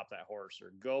run and stop that horse,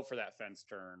 or go for that fence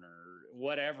turn, or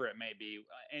whatever it may be,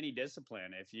 any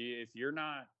discipline, if you're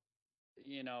not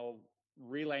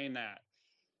relaying that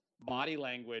body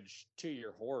language to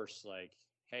your horse, like,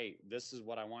 hey, this is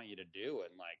what I want you to do,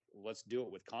 and like, let's do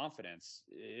it with confidence,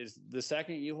 is the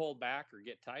second you hold back or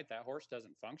get tight, that horse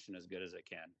doesn't function as good as it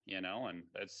can, and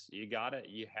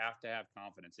you have to have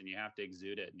confidence, and you have to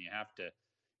exude it, and you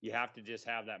have to just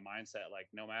have that mindset, like,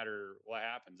 no matter what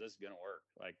happens, this is going to work.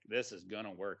 Like, this is going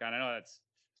to work. And I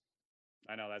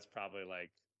know that's probably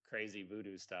like crazy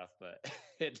voodoo stuff, but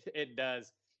it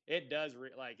does.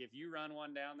 Like, if you run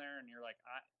one down there and you're like,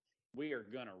 we are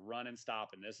going to run and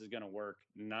stop, and this is going to work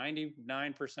 99%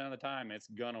 of the time, it's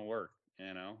going to work.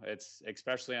 It's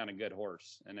especially on a good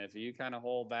horse. And if you kind of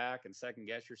hold back and second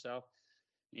guess yourself,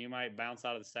 you might bounce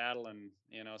out of the saddle and,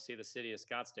 see the city of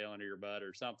Scottsdale under your butt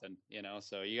or something,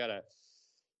 so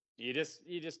you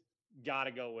just got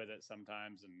to go with it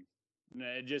sometimes.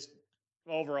 And just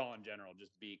overall in general,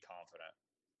 just be confident.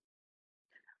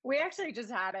 We actually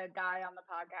just had a guy on the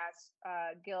podcast,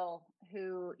 Gil,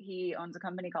 who he owns a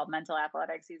company called Mental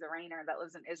Athletics. He's a reiner that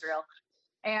lives in Israel.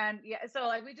 And yeah, so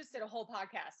like, we just did a whole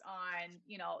podcast on,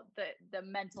 the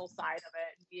mental side of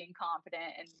it, being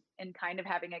confident and kind of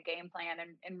having a game plan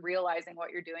and realizing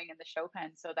what you're doing in the show pen,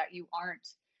 so that you aren't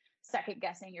second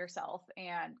guessing yourself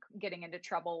and getting into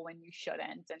trouble when you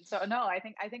shouldn't. And so, no, I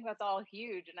think that's all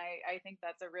huge. And I think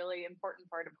that's a really important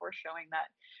part of horse showing that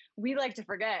we like to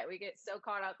forget. We get so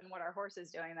caught up in what our horse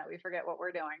is doing that we forget what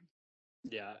we're doing.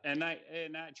 Yeah. And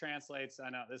that translates, I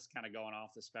know this is kind of going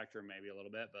off the spectrum maybe a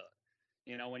little bit,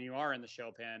 but when you are in the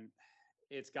show pen,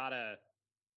 it's gotta,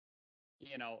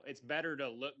 it's better to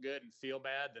look good and feel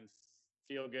bad than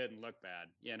feel good and look bad,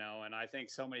 and I think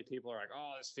so many people are like,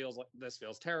 oh, this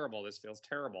feels terrible.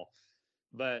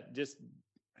 But just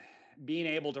being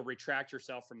able to retract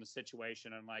yourself from the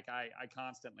situation. And like, I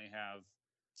constantly have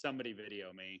somebody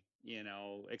video me,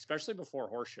 especially before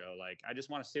horse show. Like, I just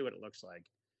want to see what it looks like.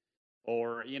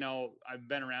 Or, I've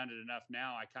been around it enough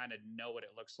now, I kind of know what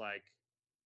it looks like,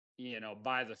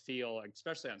 by the feel,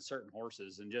 especially on certain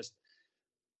horses. And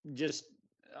just,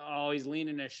 oh, he's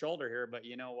leaning his shoulder here, but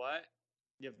you know what?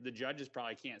 If the judges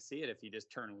probably can't see it if you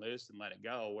just turn loose and let it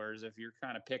go. Whereas if you're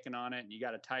kind of picking on it and you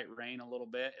got a tight rein a little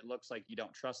bit, it looks like you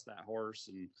don't trust that horse.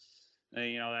 And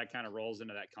that kind of rolls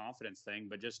into that confidence thing.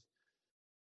 But just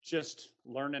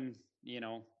learning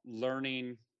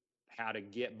how to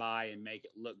get by and make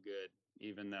it look good,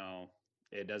 even though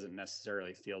it doesn't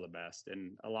necessarily feel the best.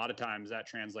 And a lot of times that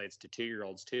translates to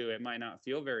 2-year-olds too. It might not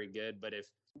feel very good, but if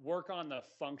work on the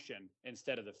function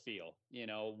instead of the feel,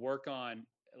 work on,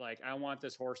 like, I want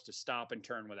this horse to stop and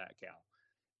turn with that cow.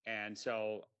 And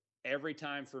so every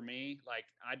time for me, like,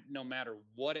 no matter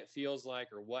what it feels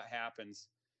like or what happens,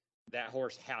 that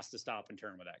horse has to stop and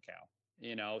turn with that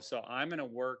cow, so I'm going to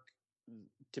work,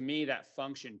 to me, that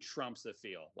function trumps the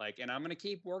feel. Like, and I'm going to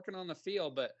keep working on the feel,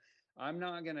 but I'm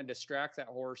not going to distract that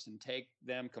horse and take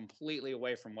them completely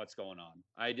away from what's going on.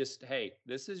 Hey,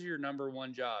 this is your number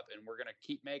one job, and we're going to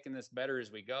keep making this better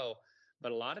as we go.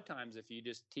 But a lot of times, if you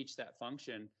just teach that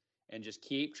function and just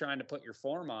keep trying to put your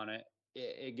form on it,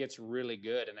 it gets really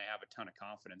good, and they have a ton of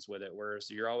confidence with it. Whereas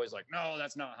you're always like, no,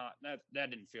 that's not hot. That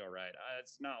didn't feel right.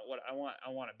 That's not what I want. I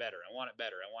want it better. I want it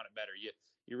better. I want it better.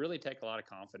 You really take a lot of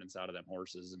confidence out of them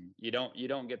horses, and you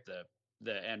don't get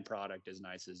the end product as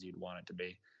nice as you'd want it to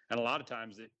be. And a lot of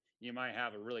times you might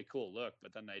have a really cool look,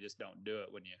 but then they just don't do it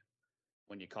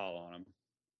when you call on them.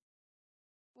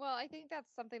 Well, I think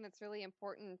that's something that's really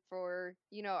important for,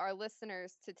 our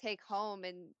listeners to take home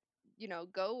and,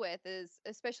 go with, is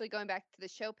especially going back to the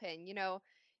show pen.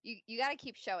 You got to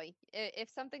keep showing. If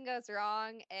something goes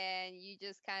wrong and you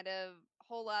just kind of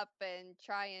hole up and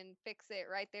try and fix it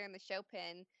right there in the show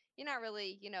pen, you're not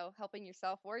really, helping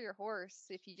yourself or your horse.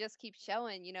 If you just keep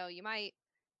showing, you might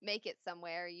make it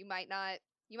somewhere. You might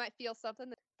feel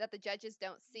something that the judges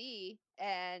don't see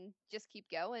and just keep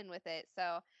going with it.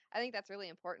 So I think that's really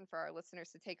important for our listeners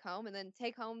to take home, and then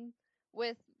take home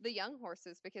with the young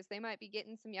horses, because they might be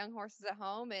getting some young horses at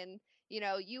home, and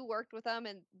you worked with them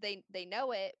and they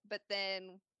know it, but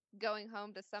then going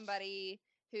home to somebody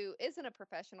who isn't a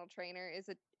professional trainer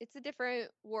it's a different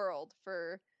world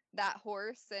for that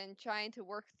horse, and trying to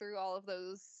work through all of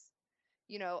those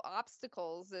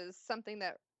obstacles is something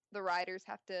that the riders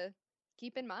have to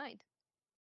keep in mind.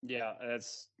 Yeah,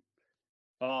 that's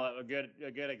a good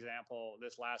example.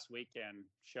 This last weekend,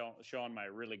 showing my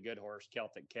really good horse,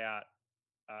 Celtic Cat.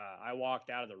 I walked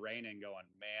out of the reining going,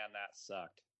 man, that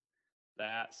sucked.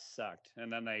 That sucked.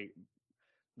 And then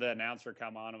the announcer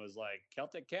come on and was like,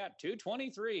 Celtic Cat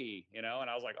 223, and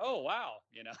I was like, oh wow,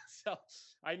 So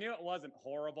I knew it wasn't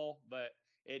horrible, but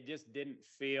it just didn't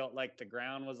feel like the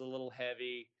ground was a little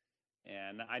heavy.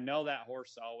 And I know that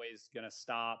horse is always going to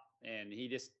stop. And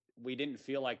we didn't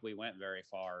feel like we went very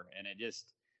far. And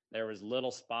there was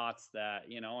little spots that,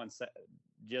 and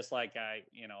just like I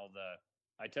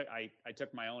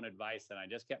took my own advice, and I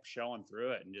just kept showing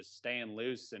through it and just staying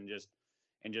loose and just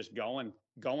going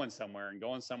somewhere,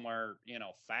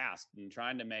 fast, and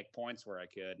trying to make points where I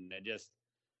could. And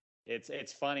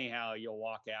it's funny how you'll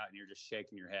walk out and you're just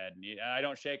shaking your head. And I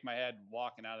don't shake my head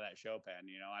walking out of that show pen.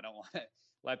 I don't want to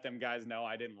let them guys know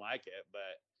I didn't like it,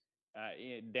 but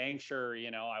dang sure,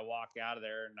 I walk out of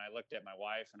there and I looked at my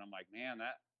wife and I'm like, man,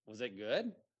 was it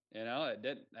good?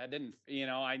 That didn't,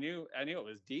 I knew it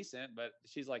was decent, but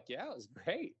she's like, yeah, it was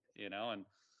great, and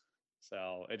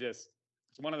so it's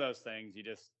one of those things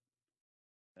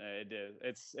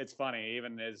it's funny,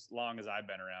 even as long as I've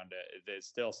been around it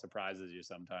still surprises you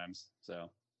sometimes.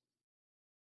 So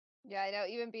yeah, I know,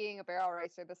 even being a barrel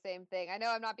racer, the same thing. I know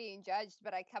I'm not being judged,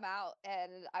 but I come out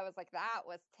and I was like, that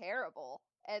was terrible.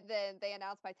 And then they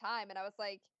announced my time and I was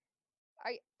like,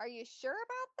 are you sure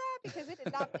about that? Because it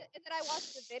did not. And then I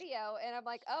watched the video and I'm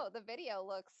like, oh, the video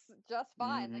looks just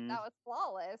fine. Mm-hmm. Like, that was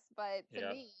flawless. But to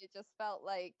Yep. me, it just felt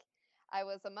like I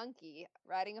was a monkey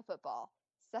riding a football.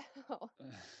 So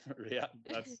yeah,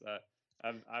 that's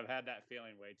I've had that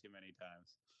feeling way too many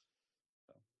times.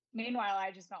 So. Meanwhile,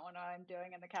 I just don't know what I'm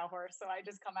doing in the cow horse, so I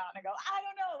just come out and I go, I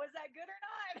don't know, was that good or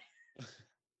not?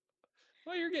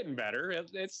 Well, you're getting better.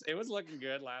 It was looking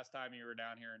good last time you were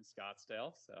down here in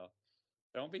Scottsdale, so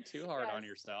don't be too hard on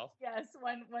yourself. Yes,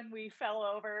 when we fell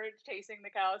over chasing the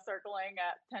cow, circling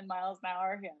at 10 miles an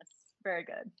hour. Yes, very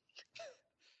good.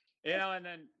 And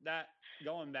then that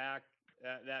going back,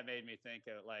 that made me think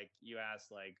of, like, you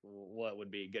asked, like, what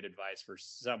would be good advice for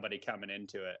somebody coming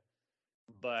into it.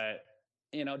 But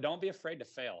don't be afraid to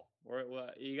fail.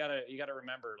 You gotta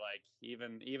remember, like,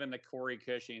 even the Corey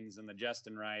Cushings and the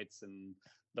Justin Wrights and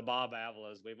the Bob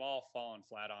Avalas, we've all fallen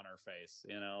flat on our face.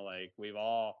 Like,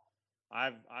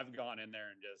 I've gone in there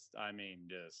and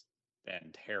just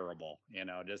been terrible.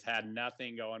 Just had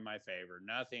nothing go in my favor.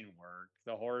 Nothing worked.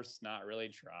 The horse not really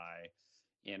try.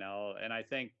 And I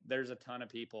think there's a ton of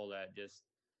people that just,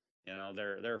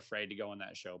 they're afraid to go in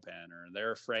that show pen, or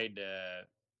they're afraid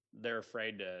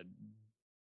to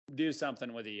do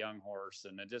something with a young horse,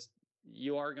 and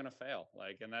you are going to fail.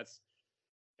 Like, and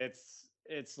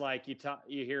it's like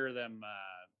you hear them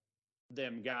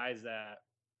guys that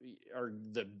are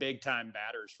the big time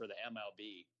batters for the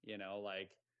MLB, like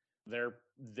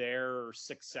their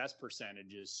success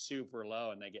percentage is super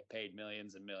low, and they get paid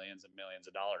millions and millions and millions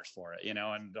of dollars for it,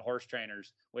 and the horse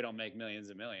trainers, we don't make millions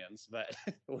and millions, but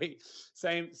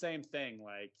same thing.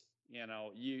 Like,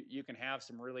 you can have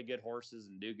some really good horses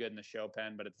and do good in the show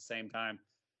pen, but at the same time,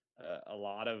 a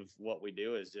lot of what we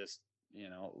do is just,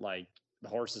 like, the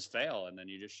horses fail, and then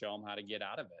you just show them how to get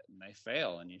out of it, and they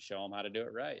fail, and you show them how to do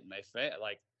it right, and they fail.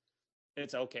 Like,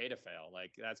 it's okay to fail.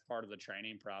 Like that's part of the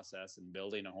training process and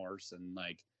building a horse. And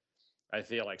like, I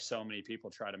feel like so many people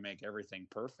try to make everything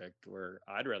perfect, where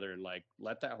I'd rather like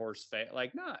let that horse fail,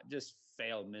 like not just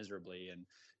fail miserably and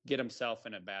get himself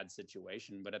in a bad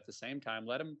situation, but at the same time,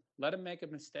 let him make a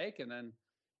mistake,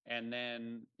 and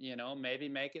then, you know, maybe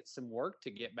make it some work to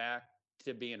get back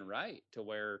to being right, to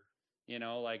where, you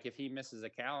know, like if he misses a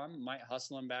cow, I might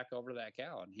hustle him back over to that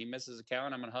cow, and he misses a cow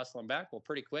and I'm going to hustle him back. Well,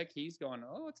 pretty quick, he's going,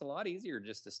 oh, it's a lot easier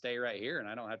just to stay right here and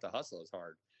I don't have to hustle as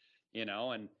hard, you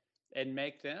know, and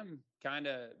make them kind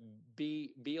of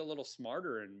be a little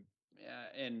smarter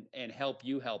and help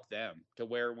you help them, to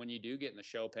where when you do get in the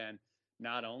show pen,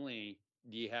 not only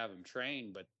do you have them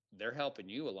trained, but they're helping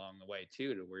you along the way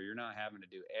too, to where you're not having to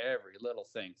do every little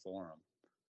thing for them.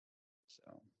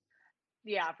 So.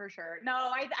 Yeah, for sure.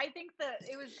 No, I think that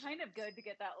it was kind of good to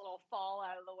get that little fall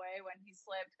out of the way when he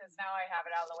slipped, because now I have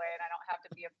it out of the way and I don't have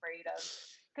to be afraid of,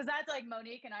 because that's like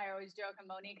Monique and I always joke, and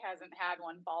Monique hasn't had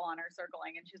one fall on her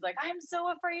circling and she's like, I'm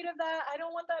so afraid of that. I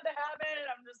don't want that to happen. And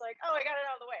I'm just like, oh, I got it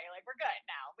out of the way. Like, we're good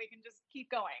now. We can just keep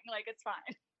going. Like, it's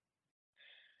fine.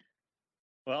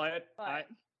 Well,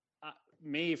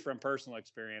 me from personal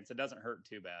experience, it doesn't hurt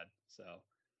too bad. So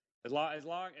as long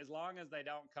as they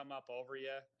don't come up over you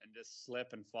and just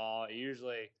slip and fall,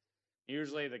 usually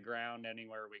the ground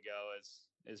anywhere we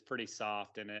go is pretty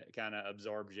soft, and it kind of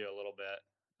absorbs you a little bit.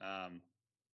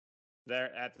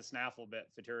 There at the Snaffle Bit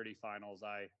Futurity Finals,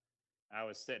 I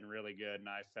was sitting really good, and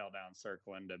I fell down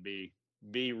circling to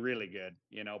be really good,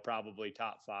 you know, probably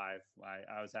top 5.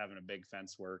 I was having a big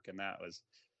fence work, and that was,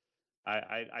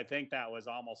 I think that was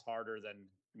almost harder than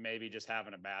maybe just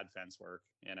having a bad fence work,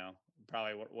 you know.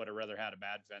 Probably would have rather had a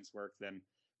bad fence work than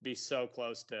be so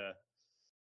close to,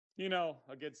 you know,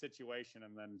 a good situation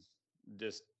and then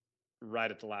just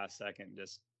right at the last second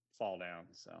just fall down.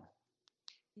 So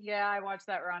yeah, I watched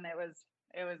that run. It was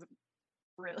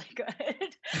really good.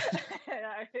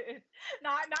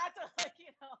 not to, like,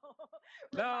 you know,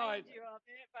 remind you of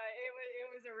it, but it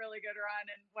was a really good run.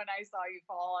 And when I saw you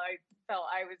fall,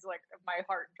 I was like, my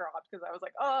heart dropped, because I was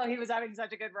like, oh, he was having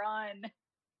such a good run.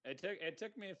 It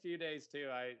took me a few days too.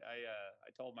 I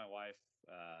told my wife,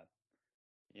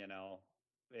 you know,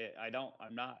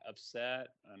 I'm not upset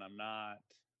and I'm not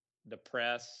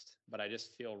depressed, but I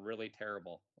just feel really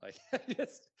terrible. Like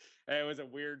it was a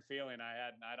weird feeling I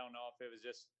had. And I don't know if it was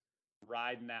just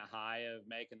riding that high of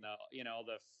making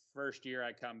the first year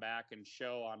I come back and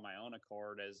show on my own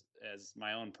accord as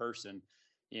my own person.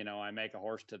 You know, I make a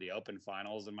horse to the open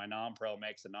finals, and my non-pro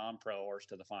makes a non-pro horse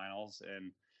to the finals,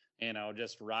 and, you know,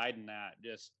 just riding that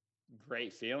just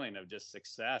great feeling of just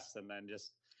success, and then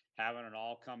just having it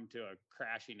all come to a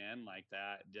crashing end like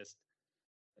that.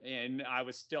 And I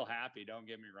was still happy, don't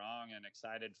get me wrong, and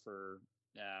excited for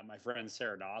my friend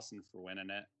Sarah Dawson for winning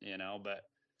it, you know, but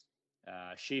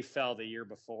she fell the year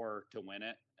before to win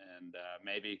it. And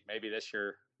maybe this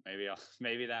year,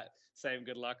 maybe that same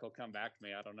good luck will come back to me.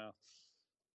 I don't know.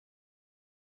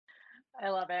 I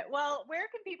love it. Well, where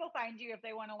can people find you if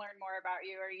they want to learn more about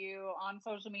you? Are you on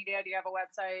social media? Do you have a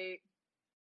website?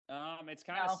 It's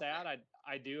kind of sad.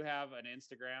 I do have an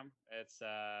Instagram. It's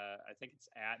I think it's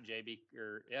at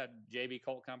JB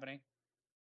Colt Company.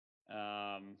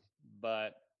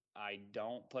 But I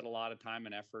don't put a lot of time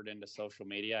and effort into social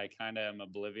media. I kind of am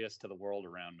oblivious to the world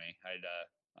around me.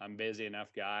 I'm busy enough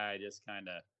guy. I just kind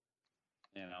of,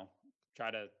 you know,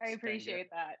 try to. I appreciate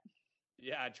that.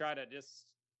 Yeah, I try to just.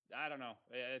 I don't know.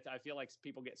 I feel like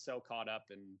people get so caught up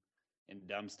in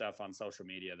dumb stuff on social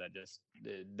media that just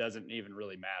it doesn't even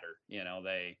really matter. You know,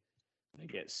 they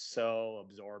get so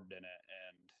absorbed in it,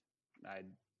 and I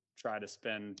try to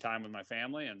spend time with my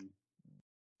family and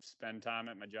spend time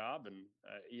at my job. And,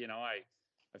 you know, I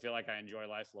feel like I enjoy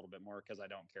life a little bit more because I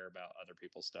don't care about other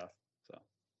people's stuff. So.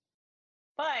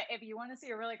 But if you want to see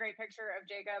a really great picture of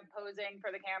Jacob posing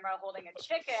for the camera holding a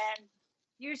chicken,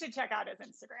 you should check out his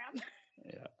Instagram.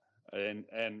 Yeah.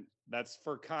 And that's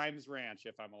for Kimes Ranch,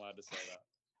 if I'm allowed to say that.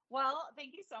 Well,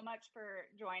 thank you so much for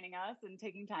joining us and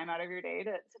taking time out of your day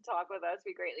to talk with us.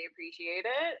 We greatly appreciate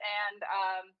it. And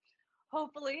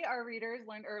hopefully our readers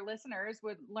listeners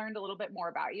would learn a little bit more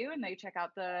about you, and they check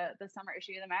out the summer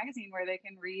issue of the magazine where they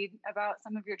can read about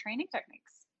some of your training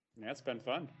techniques. Yeah, it's been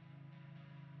fun.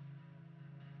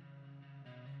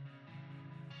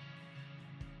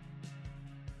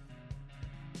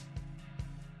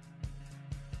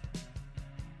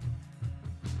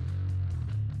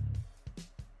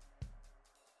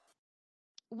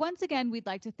 Once again, we'd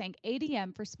like to thank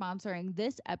ADM for sponsoring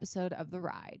this episode of The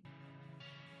Ride.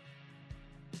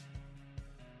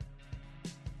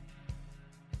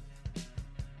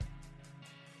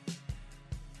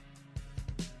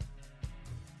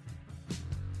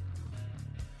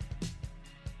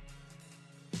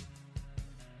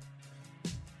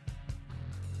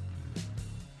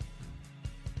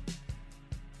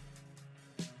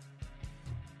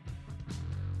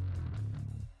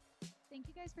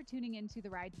 guys for tuning into the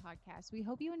Ride Podcast. We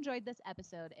hope you enjoyed this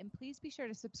episode, and please be sure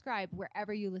to subscribe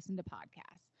wherever you listen to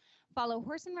podcasts. Follow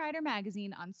Horse and Rider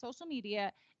Magazine on social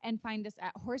media and find us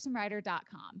at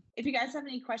horseandrider.com. If you guys have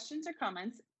any questions or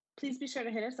comments, please be sure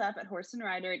to hit us up at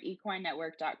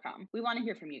horseandrider@equinenetwork.com. We want to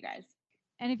hear from you guys.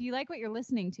 And if you like what you're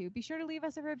listening to, be sure to leave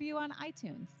us a review on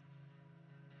iTunes.